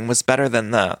decorating was better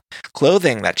than the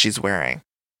clothing that she's wearing.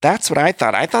 That's what I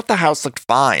thought. I thought the house looked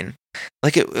fine.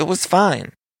 Like it was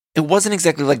fine. It wasn't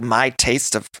exactly like my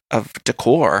taste of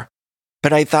decor.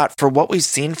 But I thought for what we've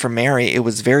seen from Mary, it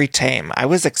was very tame. I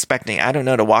was expecting, I don't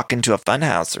know, to walk into a fun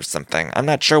house or something. I'm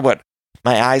not sure what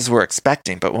my eyes were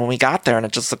expecting, but when we got there and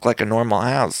it just looked like a normal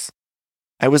house,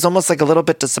 I was almost like a little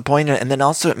bit disappointed. And then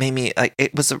also it made me, like,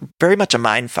 it was very much a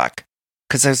mindfuck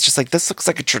because I was just like, this looks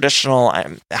like a traditional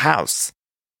house.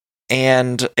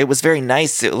 And it was very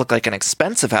nice. It looked like an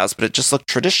expensive house, but it just looked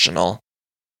traditional.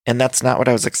 And that's not what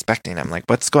I was expecting. I'm like,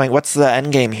 what's the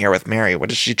end game here with Mary?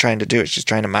 What is she trying to do? Is she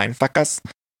trying to mindfuck us?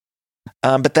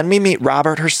 But then we meet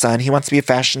Robert, her son. He wants to be a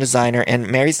fashion designer, and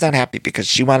Mary's not happy because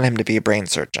she wanted him to be a brain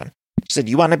surgeon. She said,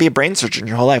 "You want to be a brain surgeon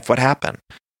your whole life. What happened?"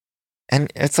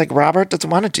 And it's like, Robert doesn't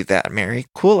want to do that, Mary.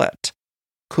 Cool it.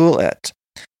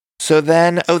 So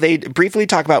then, they briefly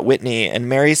talk about Whitney, and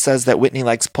Mary says that Whitney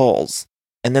likes poles.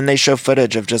 And then they show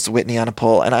footage of just Whitney on a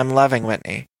pole, and I'm loving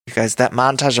Whitney. You guys, that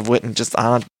montage of Whitney just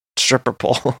on a stripper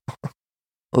pole.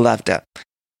 Loved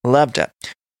it.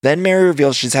 Then Mary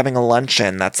reveals she's having a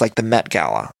luncheon that's like the Met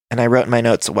Gala. And I wrote in my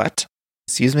notes, what?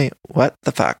 Excuse me, what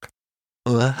the fuck?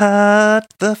 What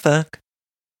the fuck?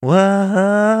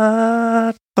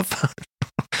 What the fuck?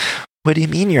 What do you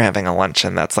mean you're having a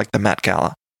luncheon that's like the Met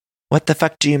Gala? What the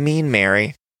fuck do you mean,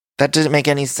 Mary? That didn't make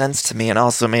any sense to me, and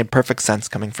also made perfect sense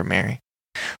coming from Mary.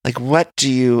 Like, what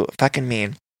do you fucking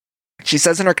mean? She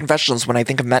says in her confessionals, when I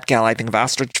think of Met Gala, I think of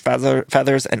ostrich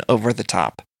feathers and over the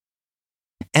top.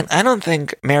 And I don't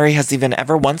think Mary has even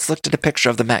ever once looked at a picture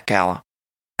of the Met Gala.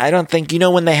 I don't think,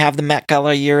 when they have the Met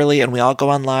Gala yearly and we all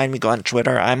go online, we go on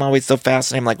Twitter, I'm always so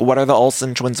fascinated. I'm like, what are the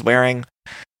Olsen twins wearing?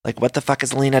 Like, what the fuck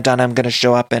is Lena Dunham going to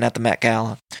show up in at the Met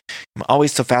Gala? I'm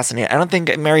always so fascinated. I don't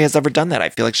think Mary has ever done that. I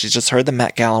feel like she's just heard the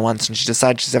Met Gala once and she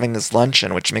decided she's having this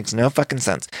luncheon, which makes no fucking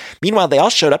sense. Meanwhile, they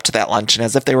all showed up to that luncheon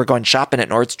as if they were going shopping at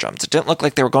Nordstrom's. It didn't look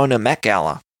like they were going to a Met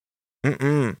Gala.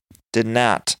 Did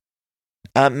not.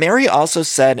 Mary also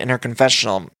said in her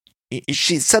confessional,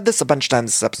 she said this a bunch of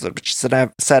times this episode, but she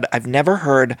said, I've never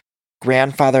heard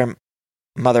grandfather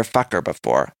motherfucker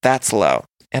before. That's low.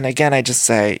 And again, I just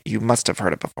say, you must have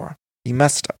heard it before. You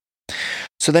must have.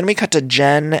 So then we cut to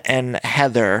Jen and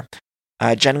Heather.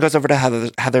 Jen goes over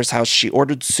to Heather's house. She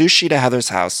ordered sushi to Heather's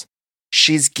house.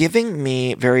 She's giving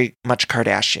me very much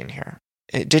Kardashian here.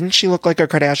 Didn't she look like a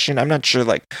Kardashian? I'm not sure,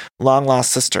 like long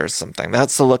lost sister or something.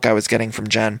 That's the look I was getting from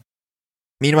Jen.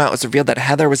 Meanwhile, it was revealed that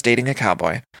Heather was dating a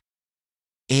cowboy.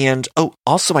 And,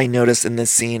 also I noticed in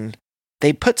this scene,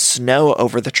 they put snow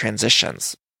over the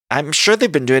transitions. I'm sure they've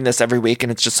been doing this every week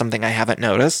and it's just something I haven't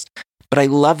noticed. But I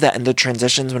love that in the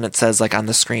transitions when it says like on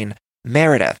the screen,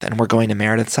 Meredith, and we're going to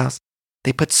Meredith's house,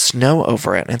 they put snow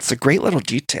over it. And it's a great little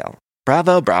detail.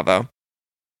 Bravo, bravo.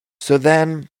 So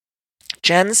then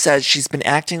Jen says she's been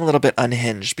acting a little bit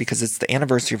unhinged because it's the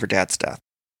anniversary of her dad's death.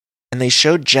 And they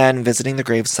showed Jen visiting the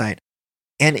gravesite.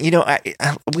 And,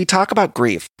 we talk about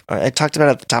grief. I talked about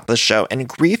it at the top of the show. And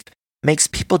grief makes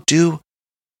people do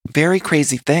very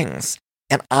crazy things.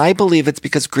 And I believe it's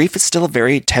because grief is still a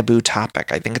very taboo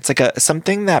topic. I think it's like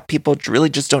something that people really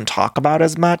just don't talk about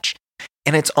as much.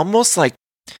 And it's almost like,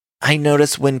 I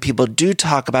notice when people do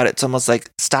talk about it, it's almost like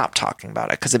stop talking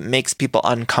about it because it makes people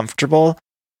uncomfortable.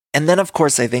 And then, of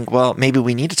course, I think, well, maybe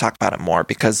we need to talk about it more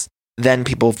because then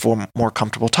people feel more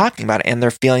comfortable talking about it and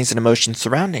their feelings and emotions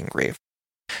surrounding grief.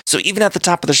 So even at the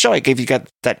top of the show, I gave you guys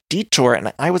that detour,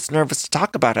 and I was nervous to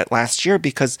talk about it last year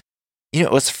because, it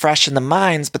was fresh in the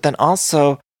minds, but then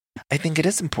also I think it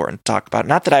is important to talk about.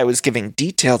 Not that I was giving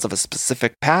details of a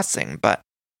specific passing, but,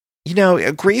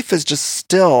 grief is just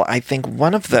still, I think,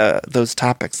 one of those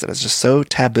topics that is just so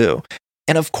taboo.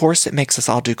 And of course, it makes us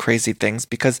all do crazy things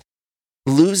because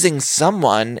losing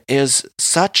someone is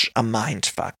such a mind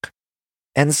fuck.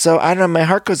 And so, I don't know, my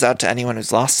heart goes out to anyone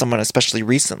who's lost someone, especially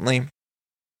recently,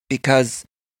 because,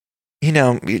 you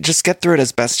just get through it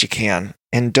as best you can.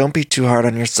 And don't be too hard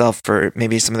on yourself for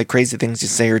maybe some of the crazy things you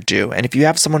say or do. And if you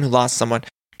have someone who lost someone,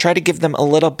 try to give them a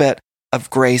little bit of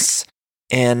grace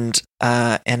and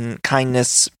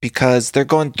kindness because they're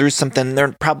going through something.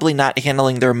 They're probably not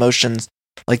handling their emotions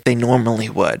like they normally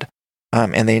would.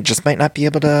 And they just might not be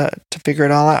able to figure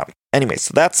it all out. Anyway,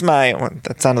 so that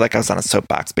sounded like I was on a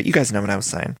soapbox, but you guys know what I was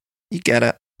saying. You get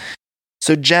it.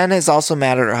 So Jen is also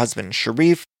mad at her husband,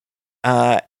 Sharif.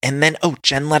 And then,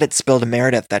 Jen let it spill to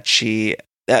Meredith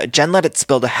Jen let it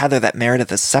spill to Heather that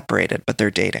Meredith is separated, but they're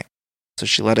dating. So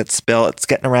she let it spill. It's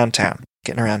getting around town.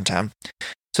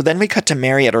 So then we cut to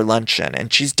Mary at her luncheon,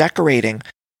 and she's decorating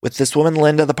with this woman,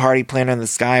 Linda, the party planner, and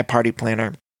this guy, a party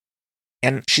planner.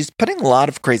 And she's putting a lot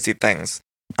of crazy things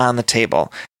on the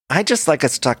table. I just like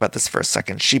us to talk about this for a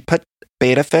second. She put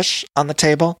betta fish on the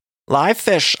table, live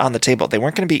fish on the table. They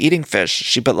weren't going to be eating fish.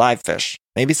 She put live fish.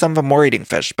 Maybe some of them were eating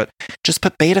fish, but just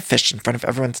put betta fish in front of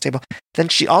everyone's table. Then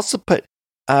she also put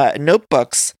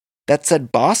notebooks that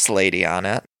said Boss Lady on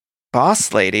it.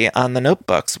 Boss Lady on the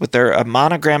notebooks with their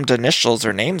monogrammed initials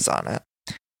or names on it.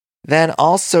 Then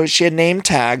also she had name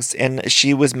tags and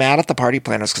she was mad at the party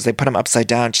planners because they put them upside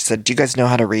down. She said, "Do you guys know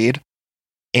how to read?"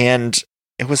 And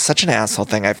it was such an asshole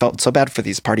thing. I felt so bad for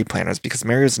these party planners because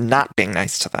Mary was not being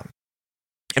nice to them.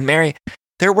 And Mary,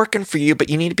 they're working for you, but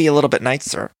you need to be a little bit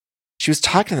nicer. She was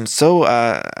talking to them so,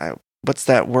 what's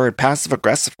that word? Passive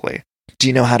aggressively. Do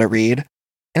you know how to read?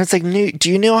 And it's like,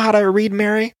 do you know how to read,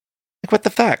 Mary? Like, what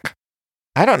the fuck?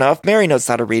 I don't know if Mary knows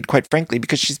how to read, quite frankly,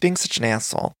 because she's being such an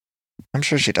asshole. I'm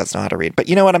sure she does know how to read. But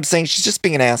you know what I'm saying? She's just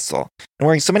being an asshole. And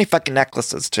wearing so many fucking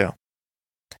necklaces, too.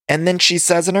 And then she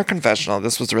says in her confessional,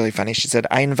 this was really funny. She said,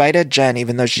 "I invited Jen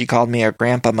even though she called me a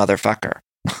grandpa motherfucker."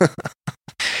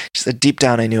 She said, deep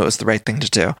down, I knew it was the right thing to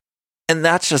do. And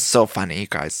that's just so funny, you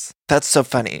guys. That's so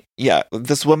funny. Yeah,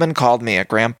 this woman called me a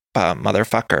grandpa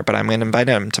motherfucker, but I'm going to invite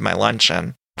him to my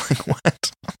luncheon. Like,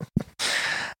 what?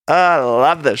 I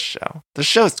love this show. The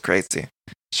show is crazy.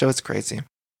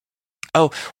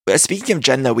 Oh, speaking of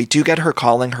Jen, though, we do get her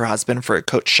calling her husband for a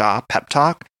Coach Shaw pep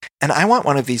talk. And I want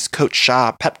one of these Coach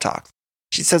Shaw pep talks.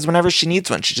 She says whenever she needs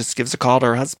one, she just gives a call to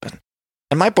her husband.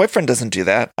 And my boyfriend doesn't do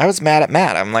that. I was mad at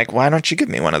Matt. I'm like, why don't you give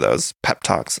me one of those pep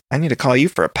talks? I need to call you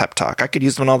for a pep talk. I could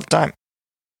use one all the time.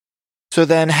 So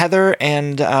then Heather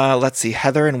and,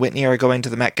 Heather and Whitney are going to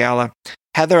the Met Gala.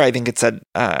 Heather, I think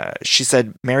she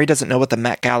said, Mary doesn't know what the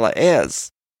Met Gala is.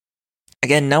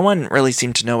 Again, no one really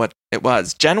seemed to know what it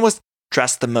was. Jen was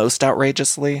dressed the most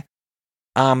outrageously.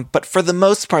 But for the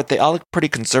most part, they all look pretty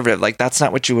conservative. Like, that's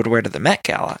not what you would wear to the Met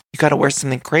Gala. You got to wear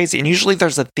something crazy. And usually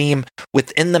there's a theme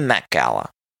within the Met Gala.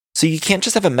 So you can't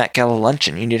just have a Met Gala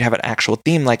luncheon. You need to have an actual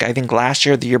theme. Like, I think last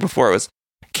year, the year before, it was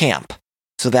camp.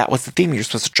 So that was the theme. You're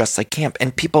supposed to dress like camp.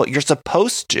 And you're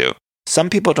supposed to. Some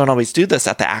people don't always do this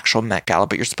at the actual Met Gala,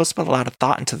 but you're supposed to put a lot of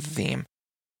thought into the theme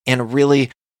and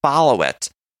really follow it.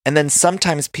 And then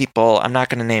sometimes people, I'm not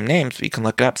going to name names, but you can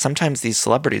look it up. Sometimes these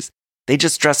celebrities, they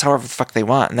just dress however the fuck they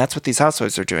want. And that's what these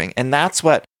housewives are doing. And that's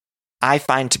what I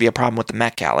find to be a problem with the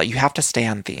Met Gala. You have to stay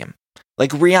on theme.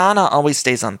 Like, Rihanna always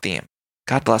stays on theme.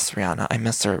 God bless Rihanna. I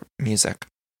miss her music.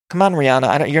 Come on,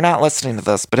 Rihanna. You're not listening to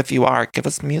this, but if you are, give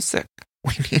us music.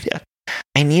 We need it.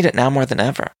 I need it now more than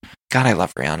ever. God, I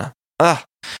love Rihanna. Ugh.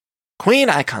 Queen,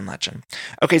 icon, legend.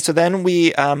 Okay, so then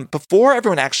we, before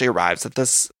everyone actually arrives at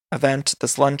this event,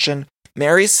 this luncheon,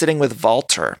 Mary's sitting with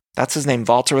Walter. That's his name,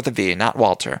 Walter with a V, not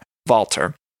Walter.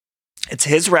 Walter. It's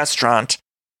his restaurant,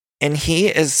 and he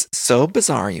is so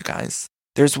bizarre, you guys.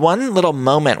 There's one little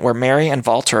moment where Mary and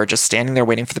Walter are just standing there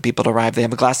waiting for the people to arrive. They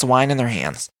have a glass of wine in their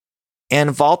hands,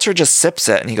 And Walter just sips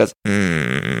it and he goes,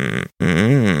 And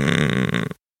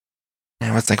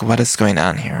I was like, what is going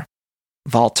on here?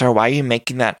 Walter, why are you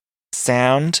making that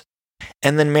sound?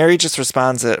 And then Mary just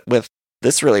responds it with,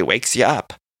 this really wakes you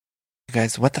up. You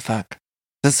guys, what the fuck?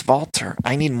 This Walter.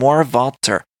 I need more of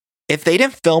Walter. If they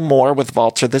didn't film more with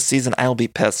Walter this season, I will be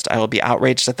pissed. I will be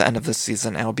outraged at the end of this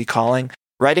season. I will be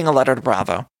writing a letter to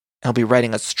Bravo. I'll be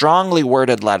writing a strongly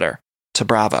worded letter to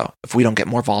Bravo if we don't get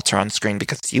more Walter on screen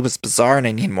because he was bizarre and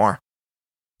I need more.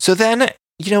 So then,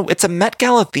 it's a Met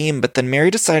Gala theme, but then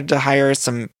Mary decided to hire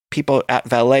some people at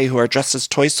Valet who are dressed as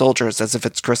toy soldiers as if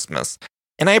it's Christmas.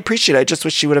 And I appreciate it. I just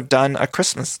wish she would have done a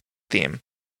Christmas theme.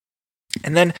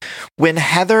 And then when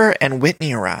Heather and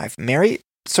Whitney arrive, Mary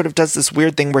sort of does this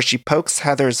weird thing where she pokes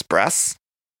Heather's breasts.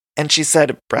 And she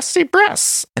said, breasty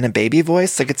breasts, in a baby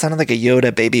voice. Like, it sounded like a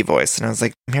Yoda baby voice. And I was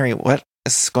like, Mary, what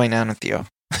is going on with you?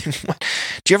 Do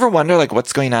you ever wonder,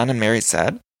 what's going on in Mary's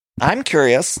head? I'm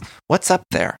curious. What's up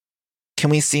there? Can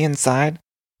we see inside?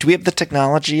 Do we have the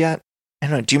technology yet? I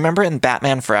don't know. Do you remember in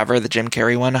Batman Forever, the Jim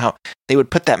Carrey one, how they would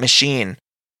put that machine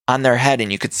on their head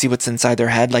and you could see what's inside their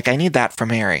head? I need that for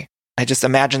Mary. I just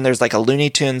imagine there's a Looney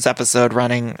Tunes episode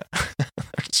running.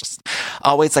 It's just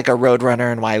always a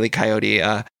Roadrunner and Wile E. Coyote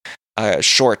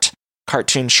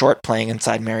cartoon short playing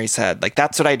inside Mary's head.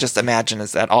 That's what I just imagine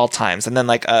is at all times. And then a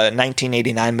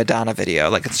 1989 Madonna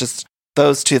video. It's just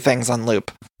those two things on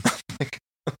loop.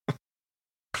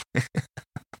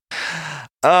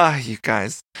 You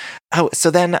guys. Oh,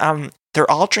 so then they're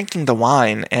all drinking the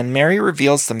wine and Mary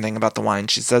reveals something about the wine.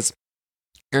 She says,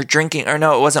 you're drinking, or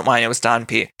no, it wasn't wine, it was Don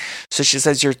P. So she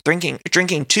says, you're drinking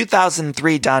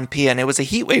 2003 Don P, and it was a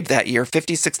heat wave that year.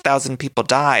 56,000 people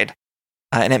died,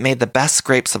 and it made the best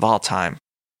grapes of all time.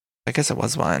 I guess it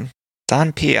was wine.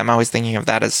 Don P, I'm always thinking of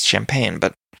that as champagne,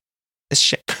 but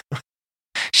is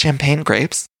champagne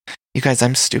grapes? You guys,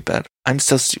 I'm stupid. I'm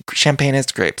so stupid. Champagne is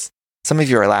grapes. Some of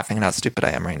you are laughing at how stupid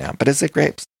I am right now, but is it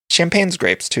grapes? Champagne's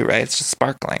grapes too, right? It's just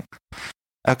sparkling.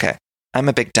 Okay, I'm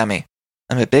a big dummy.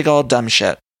 I'm a big old dumb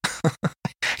shit. I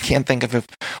can't think of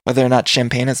whether or not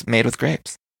champagne is made with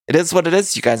grapes. It is what it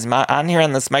is, you guys. I'm on here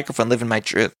on this microphone living my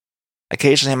truth.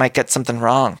 Occasionally I might get something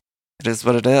wrong. It is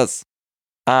what it is.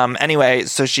 Anyway,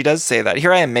 so she does say that.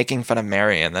 Here I am making fun of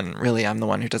Mary, and then really I'm the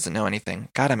one who doesn't know anything.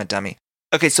 God, I'm a dummy.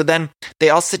 Okay, so then they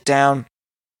all sit down.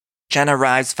 Jen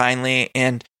arrives finally,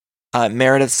 and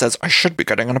Meredith says, I should be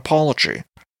getting an apology.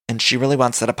 And she really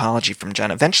wants that apology from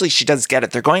Jen. Eventually she does get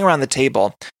it. They're going around the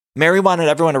table. Mary wanted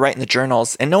everyone to write in the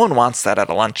journals, and no one wants that at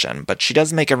a luncheon, but she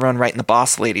does make everyone write in the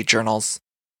Boss Lady journals.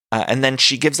 And then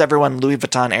she gives everyone Louis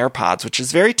Vuitton AirPods, which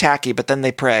is very tacky, but then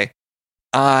they pray.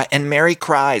 And Mary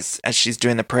cries as she's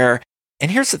doing the prayer.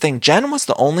 And here's the thing, Jen was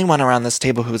the only one around this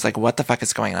table who was like, what the fuck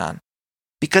is going on?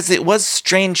 Because it was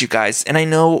strange, you guys, and I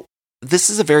know this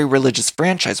is a very religious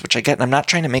franchise, which I get, and I'm not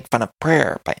trying to make fun of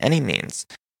prayer by any means,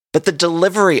 but the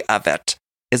delivery of it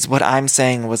is what I'm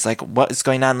saying was what is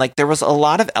going on? There was a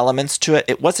lot of elements to it.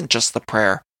 It wasn't just the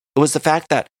prayer. It was the fact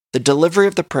that the delivery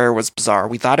of the prayer was bizarre.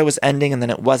 We thought it was ending and then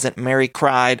it wasn't. Mary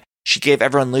cried. She gave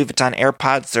everyone Louis Vuitton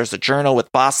AirPods. There's a journal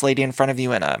with Boss Lady in front of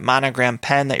you and a monogram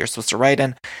pen that you're supposed to write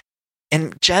in.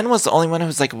 And Jen was the only one who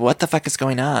was like, what the fuck is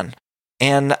going on?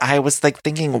 And I was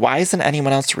thinking, why isn't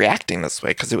anyone else reacting this way?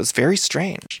 Because it was very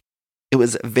strange. It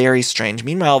was very strange.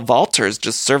 Meanwhile, Walter's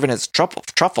just serving his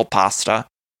truffle pasta.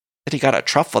 That he got a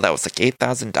truffle that was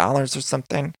 $8,000 or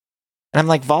something. And I'm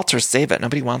like, Walter, save it.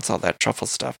 Nobody wants all that truffle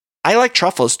stuff. I like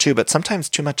truffles too, but sometimes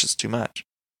too much is too much.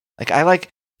 I like,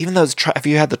 even those, have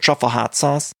you had the truffle hot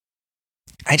sauce?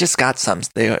 I just got some.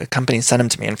 The company sent them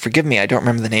to me, and forgive me, I don't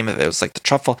remember the name of it. It was the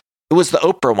truffle. It was the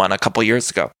Oprah one a couple years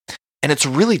ago. And it's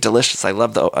really delicious. I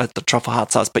love the truffle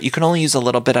hot sauce, but you can only use a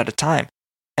little bit at a time.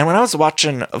 And when I was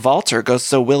watching Walter go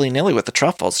so willy-nilly with the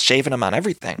truffles, shaving them on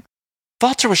everything,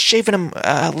 Walter was shaving them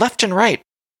left and right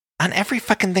on every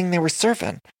fucking thing they were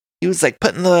serving. He was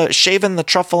shaving the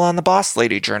truffle on the Boss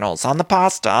Lady journals, on the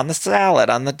pasta, on the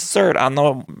salad, on the dessert, on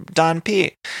the Don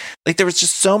P. There was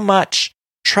just so much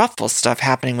truffle stuff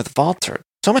happening with Walter.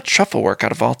 So much truffle work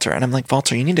out of Walter. And I'm like,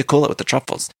 Walter, you need to cool it with the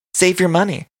truffles. Save your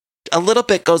money. A little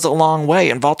bit goes a long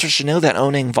way, and Walter should know that,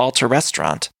 owning Walter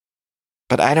Restaurant.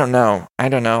 But I don't know.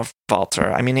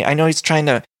 Walter. I mean, I know he's trying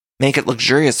to make it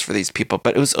luxurious for these people,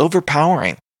 but it was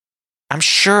overpowering. I'm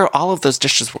sure all of those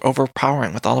dishes were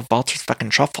overpowering with all of Walter's fucking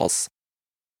truffles.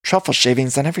 Truffle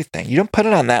shavings and everything. You don't put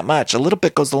it on that much. A little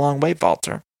bit goes a long way,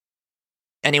 Walter.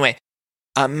 Anyway,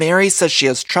 Mary says she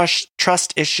has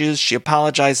trust issues. She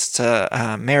apologized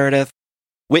to Meredith.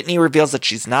 Whitney reveals that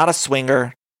she's not a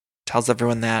swinger. Tells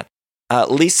everyone that.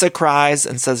 Lisa cries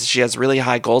and says she has really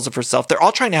high goals of herself. They're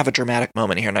all trying to have a dramatic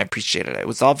moment here, and I appreciated it. It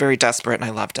was all very desperate, and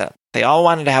I loved it. They all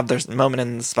wanted to have their moment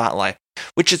in the spotlight,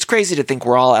 which is crazy to think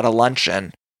we're all at a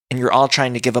luncheon, and you're all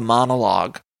trying to give a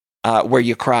monologue where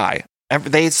you cry.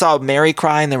 They saw Mary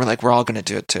cry, and they were like, we're all going to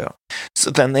do it too.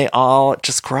 So then they all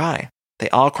just cry. They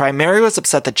all cry. Mary was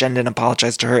upset that Jen didn't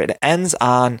apologize to her. It ends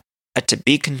on a to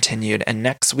be continued, and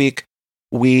next week,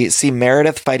 we see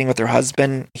Meredith fighting with her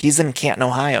husband. He's in Canton,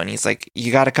 Ohio, and he's like,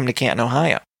 you got to come to Canton,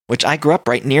 Ohio, which I grew up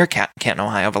right near Canton,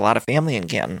 Ohio. I have a lot of family in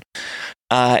Canton.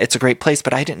 It's a great place,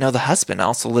 but I didn't know the husband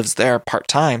also lives there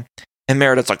part-time. And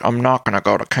Meredith's like, I'm not going to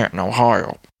go to Canton,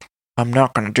 Ohio. I'm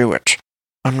not going to do it.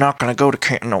 I'm not going to go to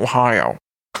Canton, Ohio.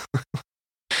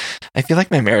 I feel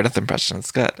like my Meredith impression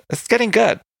is good. It's getting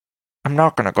good. I'm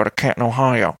not going to go to Canton,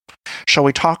 Ohio. Shall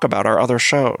we talk about our other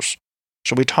shows?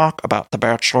 Shall we talk about The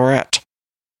Bachelorette?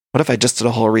 What if I just did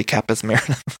a whole recap as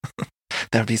Meredith?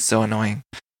 That would be so annoying.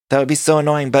 That would be so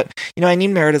annoying. But, I need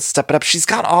Meredith to step it up. She's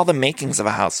got all the makings of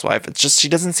a housewife. It's just she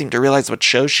doesn't seem to realize what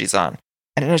show she's on.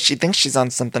 I don't know. She thinks she's on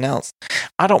something else.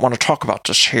 I don't want to talk about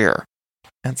this here.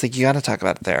 And it's like, you got to talk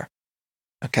about it there.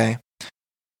 Okay?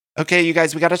 Okay, you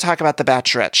guys, we got to talk about The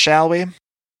Bachelorette, shall we?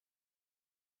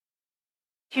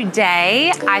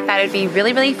 Today, I thought it would be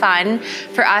really, really fun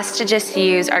for us to just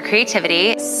use our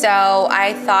creativity. So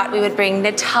I thought we would bring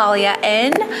Natalia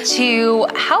in to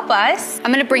help us.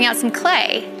 I'm gonna bring out some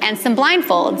clay and some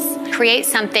blindfolds. Create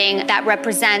something that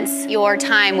represents your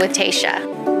time with Tayshia.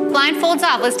 Blindfolds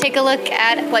off, let's take a look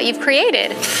at what you've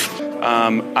created.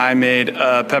 I made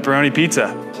a pepperoni pizza.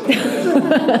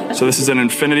 So this is an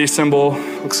infinity symbol.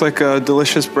 Looks like a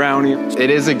delicious brownie. It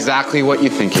is exactly what you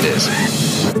think it is.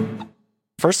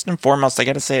 First and foremost, I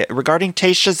gotta say, regarding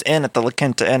Tayshia's Inn at the La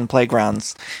Quinta Inn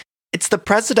Playgrounds, it's the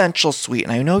presidential suite,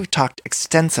 and I know we've talked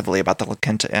extensively about the La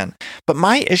Quinta Inn, but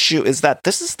my issue is that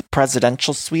this is the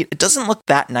presidential suite. It doesn't look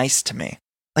that nice to me.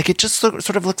 Like, it just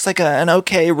sort of looks like an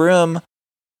okay room,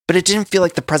 but it didn't feel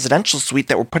like the presidential suite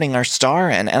that we're putting our star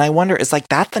in, and I wonder, is like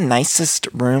that the nicest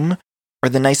room? Or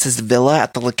the nicest villa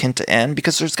at the La Quinta Inn?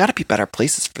 Because there's got to be better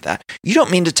places for that. You don't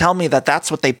mean to tell me that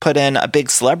that's what they put in a big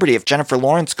celebrity. If Jennifer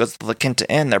Lawrence goes to the La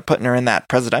Quinta Inn, they're putting her in that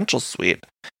presidential suite.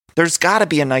 There's got to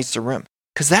be a nicer room.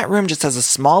 Because that room just has a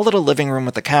small little living room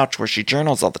with a couch where she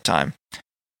journals all the time.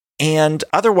 And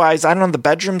otherwise, I don't know, the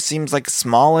bedroom seems like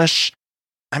smallish.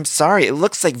 I'm sorry, it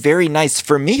looks like very nice.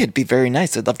 For me, it'd be very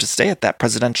nice. I'd love to stay at that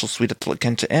presidential suite at the La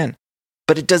Quinta Inn.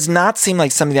 But it does not seem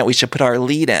like something that we should put our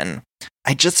lead in.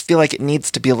 I just feel like it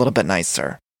needs to be a little bit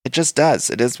nicer. It just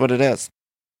does. It is what it is.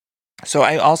 So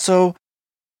I also,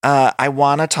 I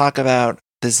want to talk about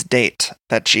this date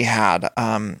that she had,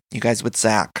 you guys, with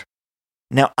Zach.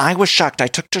 Now, I was shocked. I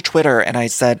took to Twitter and I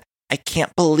said, I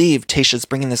can't believe Tayshia's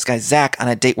bringing this guy Zach on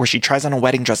a date where she tries on a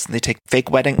wedding dress and they take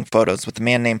fake wedding photos with a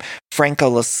man named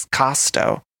Franco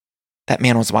Lascasto. That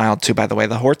man was wild too, by the way.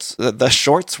 The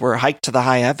shorts were hiked to the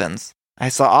high heavens. I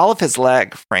saw all of his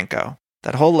leg, Franco.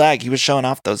 That whole leg, he was showing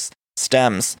off those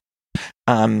stems.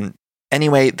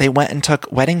 Anyway, they went and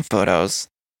took wedding photos,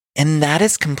 and that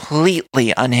is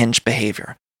completely unhinged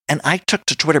behavior. And I took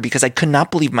to Twitter because I could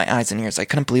not believe my eyes and ears. I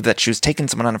couldn't believe that she was taking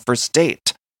someone on a first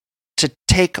date to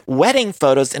take wedding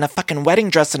photos in a fucking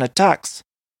wedding dress and a tux.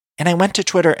 And I went to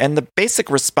Twitter, and the basic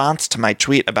response to my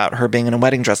tweet about her being in a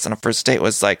wedding dress on a first date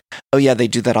was like, oh yeah, they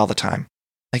do that all the time.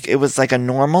 Like, it was like a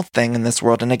normal thing in this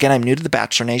world. And again, I'm new to the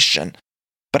Bachelor Nation.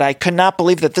 But I could not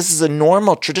believe that this is a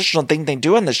normal, traditional thing they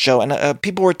do on the show. And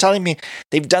people were telling me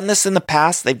they've done this in the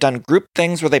past. They've done group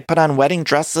things where they put on wedding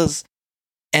dresses.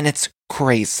 And it's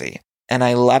crazy. And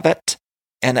I love it.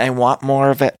 And I want more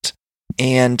of it.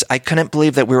 And I couldn't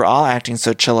believe that we were all acting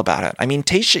so chill about it. I mean,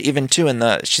 Tayshia even too,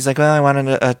 she's like, well, I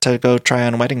wanted to go try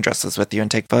on wedding dresses with you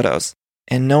and take photos.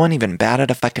 And no one even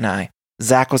batted a fucking eye.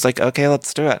 Zach was like, okay,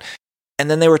 let's do it. And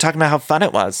then they were talking about how fun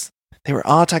it was. They were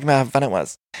all talking about how fun it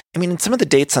was. I mean, in some of the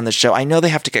dates on the show, I know they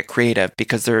have to get creative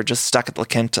because they're just stuck at La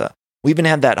Quinta. We even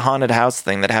had that haunted house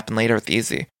thing that happened later with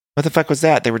Easy. What the fuck was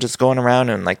that? They were just going around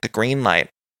in like the green light.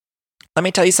 Let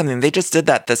me tell you something. They just did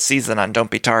that this season on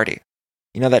Don't Be Tardy.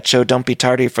 You know that show Don't Be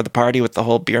Tardy for the Party with the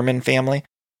whole Bierman family?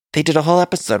 They did a whole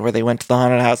episode where they went to the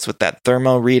haunted house with that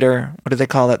thermo reader. What do they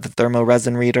call it? The thermo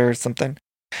resin reader or something?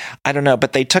 I don't know,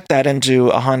 but they took that into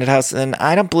a haunted house, and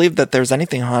I don't believe that there's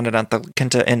anything haunted at the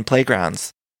Quinta Inn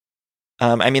Playgrounds.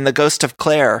 I mean, the ghost of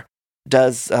Claire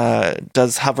does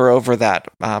hover over that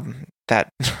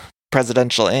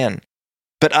presidential inn.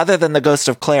 But other than the ghost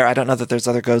of Claire, I don't know that there's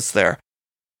other ghosts there.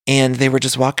 And they were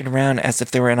just walking around as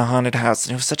if they were in a haunted house,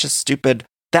 and it was such a stupid...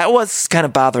 That was kind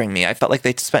of bothering me. I felt like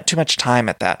they spent too much time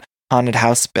at that haunted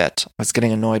house bit. I was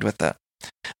getting annoyed with it.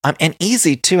 And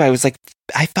Easy, too,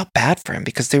 I felt bad for him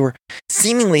because they were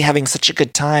seemingly having such a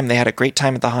good time. They had a great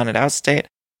time at the haunted house date.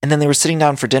 And then they were sitting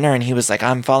down for dinner and he was like,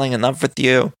 I'm falling in love with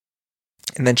you.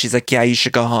 And then she's like, yeah, you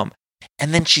should go home.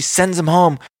 And then she sends him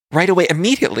home right away,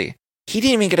 immediately. He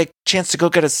didn't even get a chance to go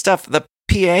get his stuff. The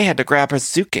PA had to grab his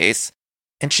suitcase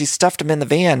and she stuffed him in the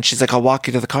van. She's like, I'll walk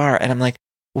you to the car. And I'm like,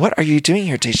 what are you doing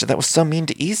here, Tayshia? That was so mean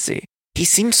to Easy. He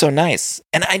seemed so nice.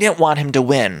 And I didn't want him to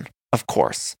win, of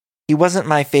course. He wasn't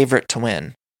my favorite to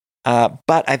win.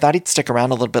 But I thought he'd stick around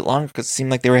a little bit longer because it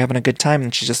seemed like they were having a good time.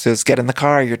 And she just goes, get in the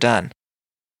car, you're done.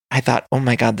 I thought, oh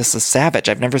my God, this is savage.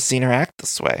 I've never seen her act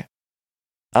this way.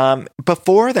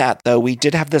 Before that, though, we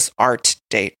did have this art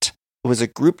date. It was a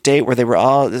group date where they were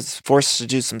all forced to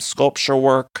do some sculpture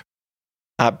work.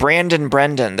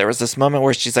 Brendan, there was this moment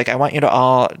where she's like, I want you to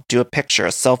all do a picture,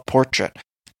 a self-portrait.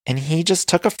 And he just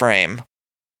took a frame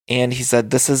and he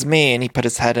said, this is me. And he put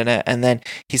his head in it. And then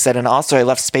he said, and also I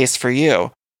left space for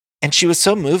you. And she was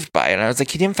so moved by it. And I was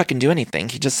like, he didn't fucking do anything.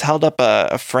 He just held up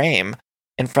a frame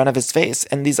in front of his face.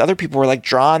 And these other people were like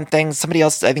drawing things. Somebody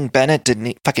else, I think Bennett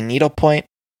did fucking needlepoint.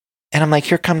 And I'm like,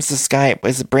 here comes this guy.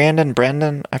 Is it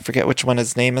Brendan? I forget which one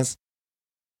his name is.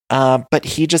 But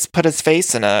he just put his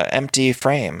face in an empty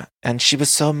frame. And she was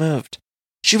so moved.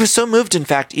 She was so moved, in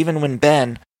fact, even when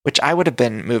Ben, which I would have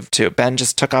been moved to, Ben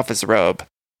just took off his robe.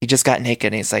 He just got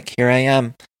naked and he's like, here I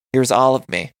am. Here's all of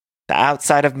me. The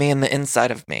outside of me and the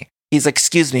inside of me. He's like,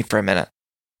 excuse me for a minute.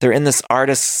 They're in this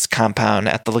artist's compound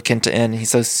at the La Quinta Inn. He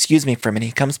says, excuse me for a minute.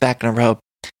 He comes back in a robe.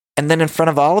 And then in front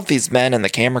of all of these men and the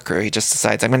camera crew, he just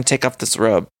decides, I'm going to take off this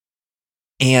robe.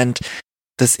 And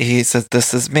he says,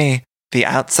 this is me, the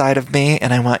outside of me,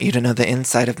 and I want you to know the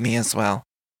inside of me as well.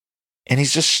 And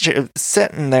he's just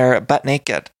sitting there butt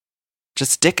naked,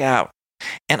 just dick out.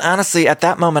 And honestly, at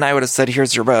that moment, I would have said,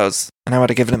 here's your rose. And I would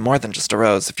have given him more than just a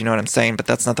rose, if you know what I'm saying. But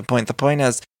that's not the point. The point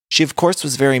is, she, of course,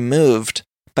 was very moved,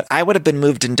 but I would have been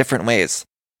moved in different ways.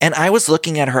 And I was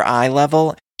looking at her eye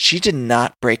level. She did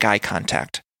not break eye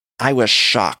contact. I was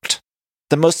shocked.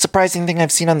 The most surprising thing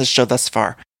I've seen on this show thus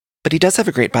far. But he does have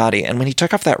a great body. And when he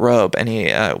took off that robe and he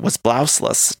was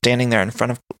blouseless, standing there in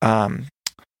front of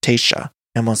Tayshia,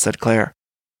 I almost said Claire.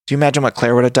 Do you imagine what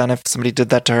Claire would have done if somebody did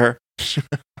that to her?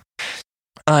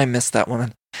 I miss that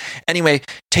woman. Anyway,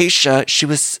 Tayshia, she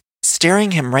was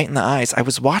staring him right in the eyes. I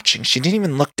was watching. She didn't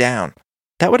even look down.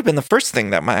 That would have been the first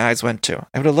thing that my eyes went to.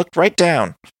 I would have looked right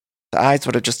down. The eyes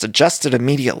would have just adjusted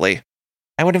immediately.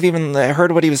 I wouldn't have even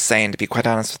heard what he was saying, to be quite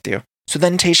honest with you. So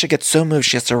then Tayshia gets so moved,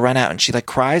 she has to run out, and she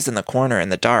cries in the corner in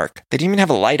the dark. They didn't even have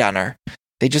a light on her.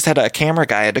 They just had a camera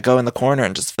guy had to go in the corner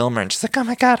and just film her, and she's like, oh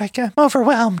my God, I'm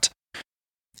overwhelmed.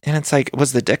 And it's like,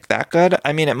 was the dick that good?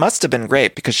 I mean, it must have been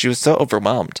great because she was so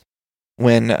overwhelmed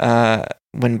when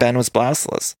Ben was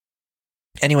blouseless.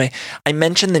 Anyway, I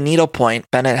mentioned the needlepoint.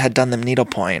 Bennett had done the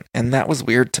needlepoint, and that was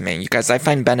weird to me. You guys, I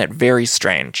find Bennett very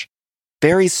strange.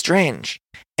 Very strange.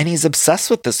 And he's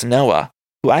obsessed with this Noah,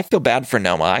 who I feel bad for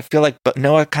Noah. I feel like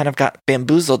Noah kind of got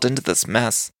bamboozled into this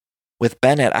mess with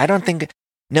Bennett. I don't think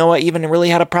Noah even really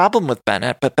had a problem with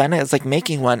Bennett, but Bennett is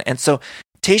making one. And so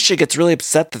Tayshia gets really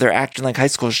upset that they're acting like high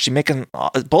schoolers. She makes them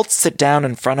both sit down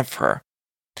in front of her.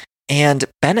 And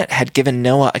Bennett had given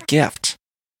Noah a gift.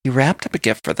 He wrapped up a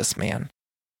gift for this man.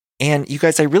 And you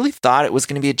guys, I really thought it was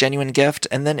going to be a genuine gift.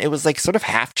 And then it was sort of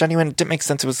half genuine. It didn't make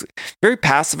sense. It was very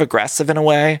passive aggressive in a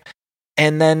way.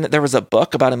 And then there was a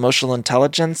book about emotional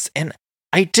intelligence. And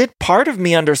part of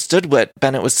me understood what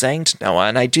Bennett was saying to Noah.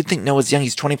 And I do think Noah's young.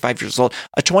 He's 25 years old.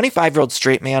 A 25-year-old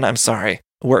straight man, I'm sorry.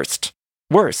 Worst.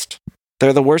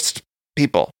 They're the worst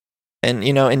people. And,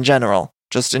 in general,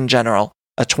 just in general,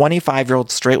 a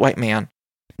 25-year-old straight white man,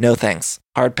 no thanks.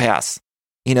 Hard pass.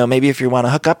 Maybe if you want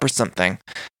to hook up or something.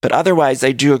 But otherwise,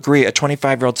 I do agree, a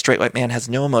 25-year-old straight white man has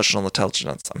no emotional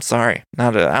intelligence. I'm sorry,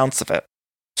 not an ounce of it.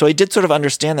 So I did sort of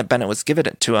understand that Bennett was giving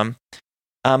it to him.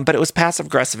 But it was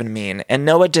passive-aggressive and mean. And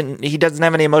Noah he doesn't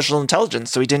have any emotional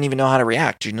intelligence, so he didn't even know how to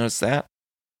react. Did you notice that?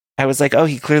 I was like, oh,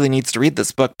 he clearly needs to read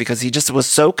this book because he just was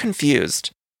so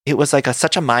confused. It was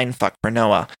such a mind fuck for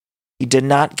Noah. He did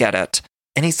not get it.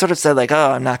 And he sort of said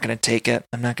oh, I'm not going to take it.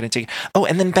 Oh,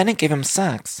 and then Bennett gave him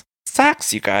socks.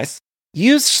 Socks, you guys.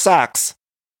 Used socks.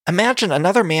 Imagine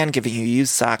another man giving you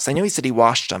used socks. I know he said he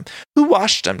washed them. Who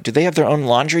washed them? Do they have their own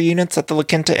laundry units at the La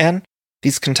Quinta Inn?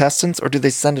 These contestants? Or do they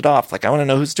send it off? I want to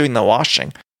know who's doing the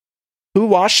washing. Who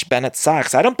washed Bennett's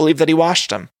socks? I don't believe that he washed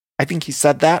them. I think he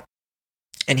said that,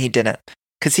 and he didn't.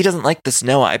 Because he doesn't like this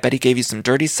Noah. I bet he gave you some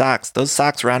dirty socks. Those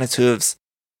socks were on his hooves.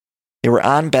 They were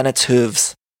on Bennett's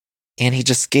hooves. And he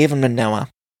just gave them to Noah.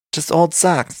 Just old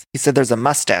socks. He said there's a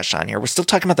mustache on here. We're still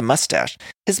talking about the mustache.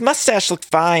 His mustache looked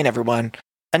fine, everyone.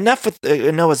 enough with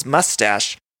Noah's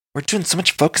mustache. We're doing so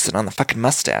much focusing on the fucking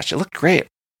mustache. It looked great.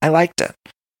 I liked it.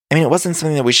 I mean, it wasn't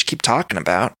something that we should keep talking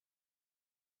about.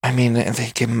 I mean,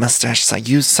 they gave him mustaches. I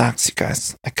used socks, you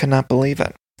guys. I could not believe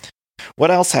it.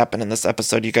 What else happened in this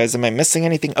episode, you guys? Am I missing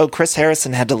anything? Oh, Chris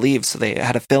Harrison had to leave, so they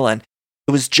had to fill in.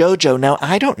 It was JoJo. Now,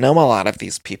 I don't know a lot of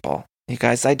these people, you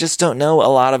guys. I just don't know a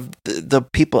lot of the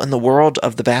people in the world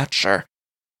of The Bachelor.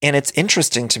 And it's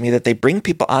interesting to me that they bring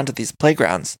people onto these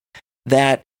playgrounds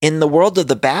that in the world of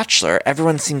The Bachelor,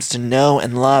 everyone seems to know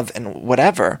and love and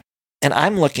whatever. And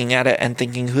I'm looking at it and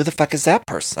thinking, who the fuck is that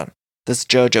person? This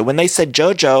JoJo. When they said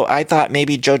JoJo, I thought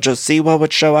maybe JoJo Siwa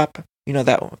would show up. You know,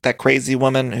 that crazy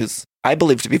woman who's, I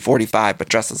believe to be 45, but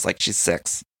dresses like she's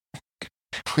 6.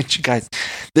 Which, you guys,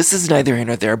 this is neither here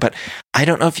nor there, but I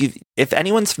don't know if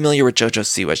anyone's familiar with JoJo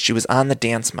Siwa. She was on the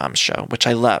Dance Moms show, which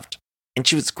I loved. And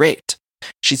she was great.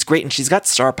 She's great, and she's got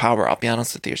star power, I'll be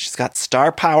honest with you. She's got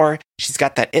star power, she's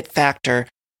got that it factor,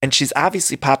 and she's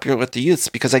obviously popular with the youths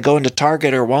because I go into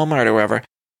Target or Walmart or wherever,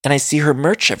 and I see her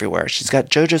merch everywhere. She's got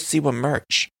JoJo Siwa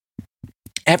merch.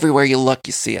 Everywhere you look,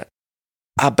 you see it.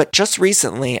 But just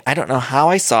recently, I don't know how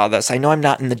I saw this. I know I'm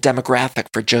not in the demographic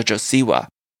for JoJo Siwa.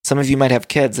 Some of you might have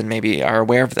kids and maybe are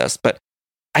aware of this, but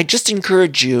I just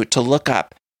encourage you to look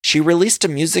up. She released a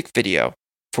music video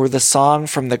for the song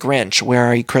from The Grinch, Where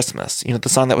Are You Christmas? You know, the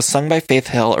song that was sung by Faith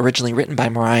Hill, originally written by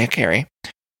Mariah Carey.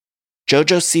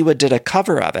 JoJo Siwa did a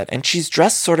cover of it, and she's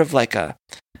dressed sort of like a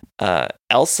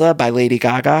Elsa by Lady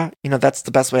Gaga. You know, that's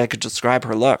the best way I could describe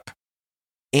her look.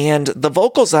 And the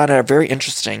vocals on it are very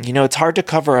interesting. You know, it's hard to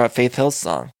cover a Faith Hill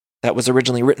song that was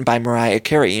originally written by Mariah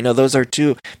Carey. You know, those are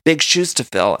two big shoes to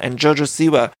fill. And JoJo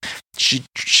Siwa,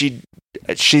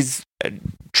 she's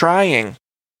trying.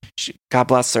 God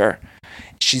bless her.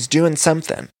 She's doing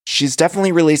something. She's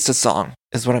definitely released a song,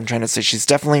 is what I'm trying to say. She's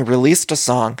definitely released a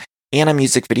song and a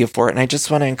music video for it. And I just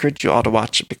want to encourage you all to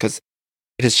watch it because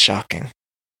it is shocking.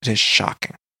 It is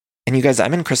shocking. And you guys,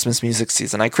 I'm in Christmas music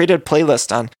season. I created a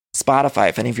playlist on Spotify.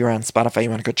 If any of you are on Spotify, you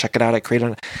want to go check it out.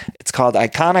 It's called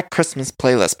Iconic Christmas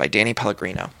Playlist by Danny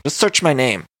Pellegrino. Just search my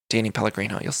name, Danny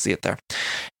Pellegrino. You'll see it there.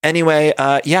 Anyway,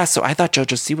 so I thought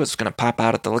JoJo Siwa was going to pop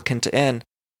out at the La Quinta Inn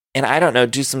and I don't know,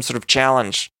 do some sort of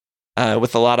challenge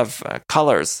with a lot of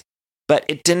colors. But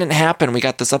it didn't happen. We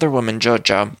got this other woman,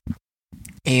 JoJo,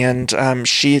 and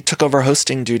she took over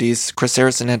hosting duties. Chris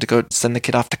Harrison had to go send the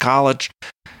kid off to college.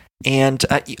 And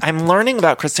I'm learning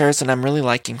about Chris Harrison. I'm really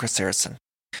liking Chris Harrison.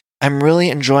 I'm really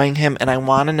enjoying him, and I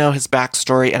want to know his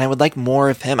backstory, and I would like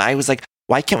more of him. I was like,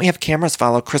 why can't we have cameras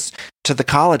follow Chris to the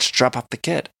college to drop off the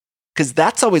kid? Because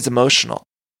that's always emotional.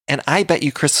 And I bet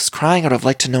you Chris is crying. I'd have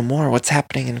liked to know more. What's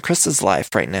happening in Chris's life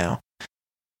right now?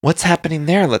 What's happening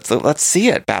there? Let's see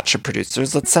it, Bachelor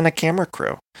producers. Let's send a camera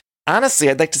crew.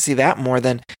 Honestly, I'd like to see that more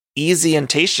than Easy and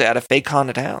Tayshia at a fake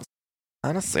haunted house.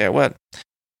 Honestly, I would.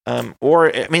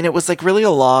 It was like really a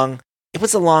long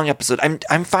episode.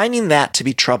 I'm finding that to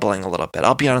be troubling a little bit.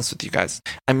 I'll be honest with you guys.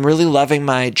 I'm really loving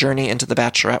my journey into the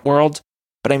Bachelorette world,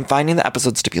 but I'm finding the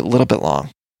episodes to be a little bit long.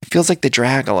 It feels like they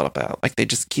drag a little bit. Like they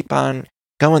just keep on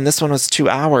going. This one was 2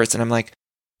 hours, and I'm like,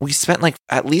 we spent like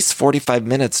at least 45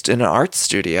 minutes in an art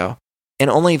studio, and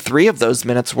only 3 of those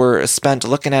minutes were spent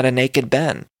looking at a naked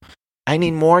Ben. I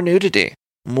need more nudity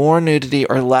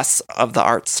or less of the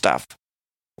art stuff.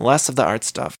 Less of the art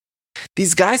stuff.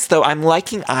 These guys, though, I'm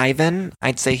liking Ivan.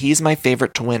 I'd say he's my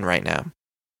favorite to win right now.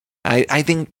 I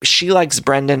think she likes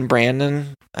Brandon.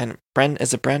 And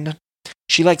is it Brendan?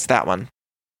 She likes that one.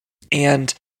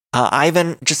 And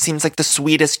Ivan just seems like the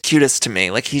sweetest, cutest to me.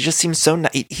 Like, he just seems so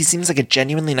nice. He seems like a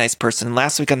genuinely nice person.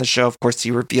 Last week on the show, of course,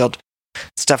 he revealed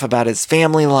stuff about his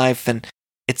family life, and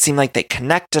it seemed like they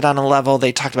connected on a level.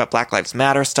 They talked about Black Lives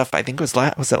Matter stuff. I think was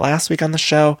it last week on the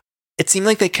show? It seemed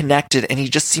like they connected, and he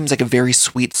just seems like a very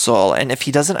sweet soul. And if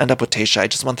he doesn't end up with Tayshia, I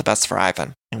just want the best for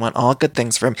Ivan. I want all good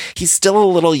things for him. He's still a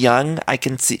little young. I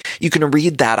can see, you can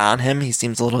read that on him. He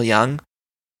seems a little young,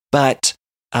 but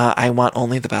I want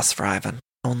only the best for Ivan.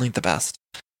 Only the best.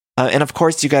 And of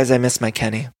course, you guys, I miss my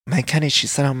Kenny. My Kenny, she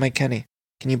sent out my Kenny.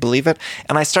 Can you believe it?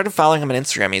 And I started following him on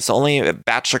Instagram. He's the only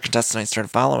Bachelor contestant I started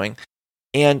following.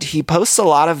 And he posts a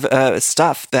lot of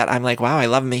stuff that I'm like, wow, I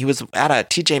love him. He was at a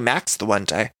TJ Maxx the one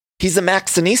day. He's a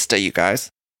Maxxinista, you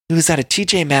guys. He was at a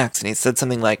TJ Maxx and he said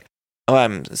something like, oh,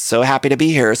 I'm so happy to be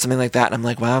here, or something like that. And I'm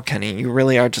like, wow, Kenny, you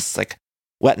really are just like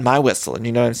wetting my whistle. And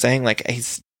you know what I'm saying? Like,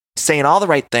 he's saying all the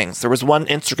right things. There was one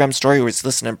Instagram story where he's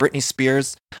listening to Britney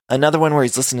Spears, another one where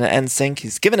he's listening to NSYNC.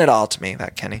 He's giving it all to me,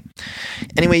 that Kenny.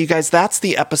 Anyway, you guys, that's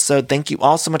the episode. Thank you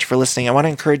all so much for listening. I want to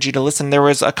encourage you to listen. There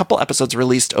was a couple episodes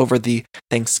released over the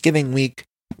Thanksgiving week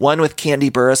one with Candy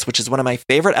Burris, which is one of my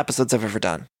favorite episodes I've ever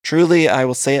done. Truly, I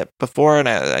will say it before, and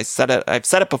I've said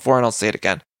it before, and I'll say it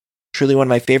again. Truly one of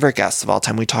my favorite guests of all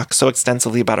time. We talk so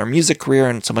extensively about our music career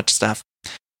and so much stuff.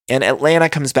 And Atlanta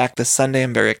comes back this Sunday.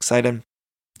 I'm very excited.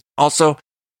 Also,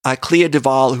 Clea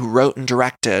Duvall, who wrote and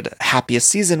directed Happiest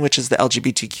Season, which is the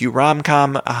LGBTQ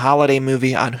rom-com, a holiday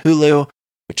movie on Hulu,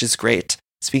 which is great.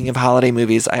 Speaking of holiday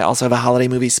movies, I also have a holiday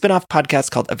movie spin-off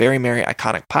podcast called A Very Merry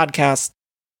Iconic Podcast,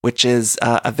 which is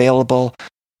available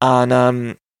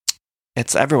on,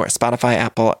 it's everywhere, Spotify,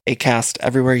 Apple, Acast,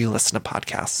 everywhere you listen to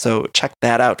podcasts. So check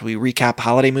that out. We recap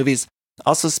holiday movies.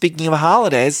 Also, speaking of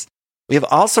holidays, we have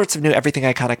all sorts of new Everything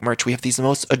Iconic merch. We have these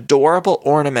most adorable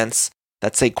ornaments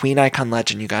that say Queen Icon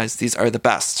Legend, you guys. These are the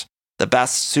best. The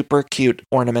best, super cute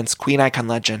ornaments, Queen Icon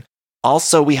Legend.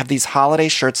 Also, we have these holiday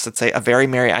shirts that say A Very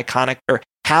Merry Iconic, or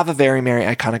Have a Very Merry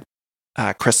Iconic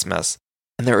Christmas.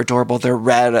 And they're adorable. They're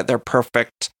red. They're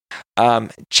perfect.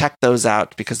 Check those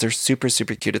out because they're super,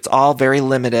 super cute. It's all very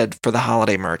limited for the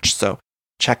holiday merch. So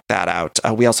check that out.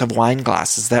 We also have wine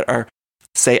glasses that are,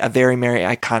 say, A Very Merry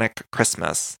Iconic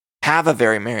Christmas. Have a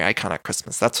Very Merry Iconic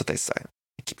Christmas. That's what they say.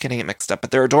 I keep getting it mixed up, but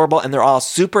they're adorable and they're all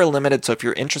super limited. So if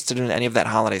you're interested in any of that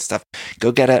holiday stuff,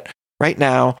 go get it right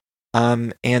now.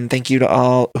 And thank you to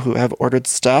all who have ordered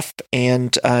stuff,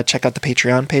 and check out the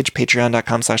Patreon page,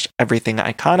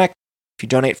 patreon.com/everythingiconic. If you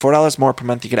donate $4 more per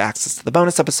month, you get access to the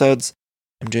bonus episodes.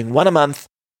 I'm doing one a month,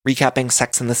 recapping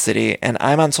Sex and the City, and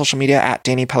I'm on social media at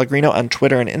Danny Pellegrino on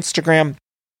Twitter and Instagram.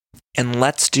 And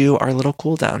let's do our little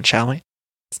cool down, shall we?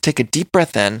 Let's take a deep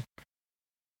breath in,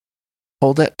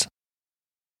 hold it,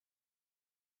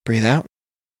 breathe out.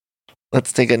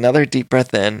 Let's take another deep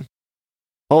breath in,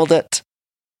 hold it,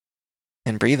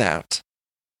 and breathe out.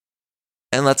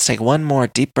 And let's take one more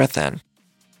deep breath in,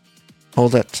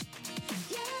 hold it,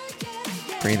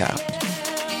 breathe out.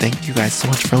 Thank you guys so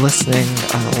much for listening.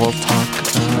 We'll talk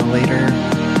later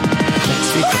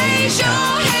next week.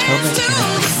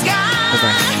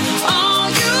 All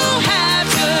you have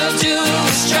to do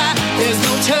is try. There's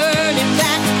no turning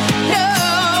back.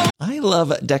 No. I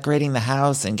love decorating the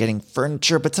house and getting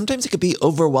furniture, but sometimes it could be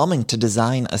overwhelming to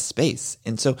design a space.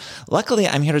 And so luckily,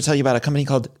 I'm here to tell you about a company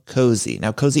called Cozy.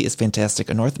 Now, Cozy is fantastic,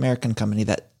 a North American company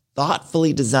that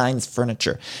thoughtfully designs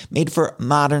furniture made for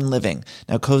modern living.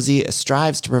 Now, Cozy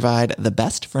strives to provide the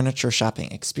best furniture shopping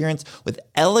experience with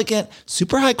elegant,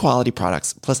 super high quality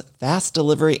products, plus fast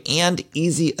delivery and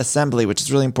easy assembly, which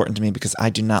is really important to me because I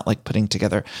do not like putting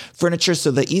together furniture.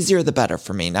 So the easier, the better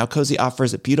for me. Now, Cozy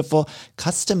offers beautiful,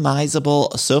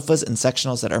 customizable sofas and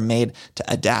sectionals that are made to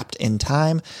adapt in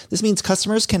time. This means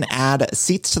customers can add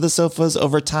seats to the sofas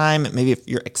over time. Maybe if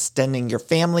you're extending your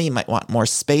family, you might want more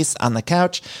space on the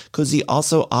couch. Cozy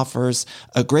also offers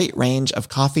a great range of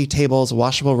coffee tables,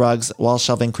 washable rugs, wall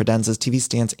shelving, credenzas, TV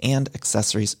stands, and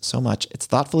accessories. So much. It's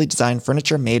thoughtfully designed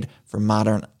furniture made for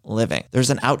modern living.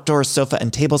 There's an outdoor sofa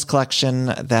and tables collection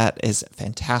that is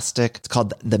fantastic. It's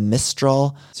called the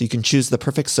Mistral, so you can choose the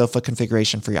perfect sofa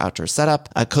configuration for your outdoor setup.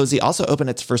 Cozy also opened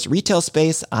its first retail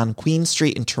space on Queen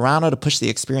Street in Toronto to push the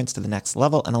experience to the next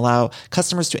level and allow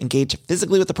customers to engage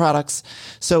physically with the products.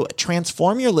 So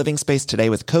transform your living space today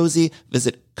with Cozy.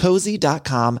 Visit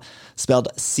cozy.com, spelled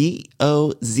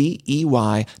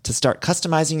COZEY, to start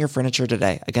customizing your furniture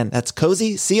today. Again, that's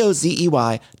cozy,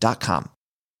 COZEY.com.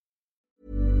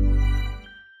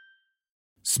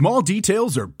 Small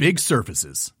details are big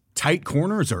surfaces. Tight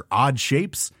corners are odd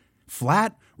shapes.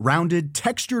 Flat, rounded,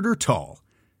 textured, or tall.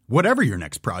 Whatever your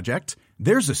next project,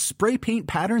 there's a spray paint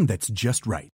pattern that's just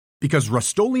right. Because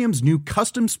Rust-Oleum's new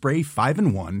Custom Spray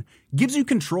 5-in-1 gives you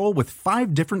control with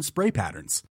 5 different spray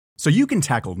patterns. So you can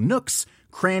tackle nooks,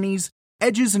 crannies,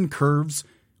 edges, and curves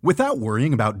without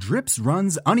worrying about drips,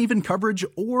 runs, uneven coverage,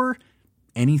 or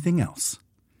anything else.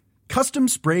 Custom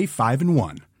Spray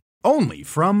 5-in-1. Only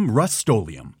from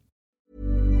Rust-Oleum.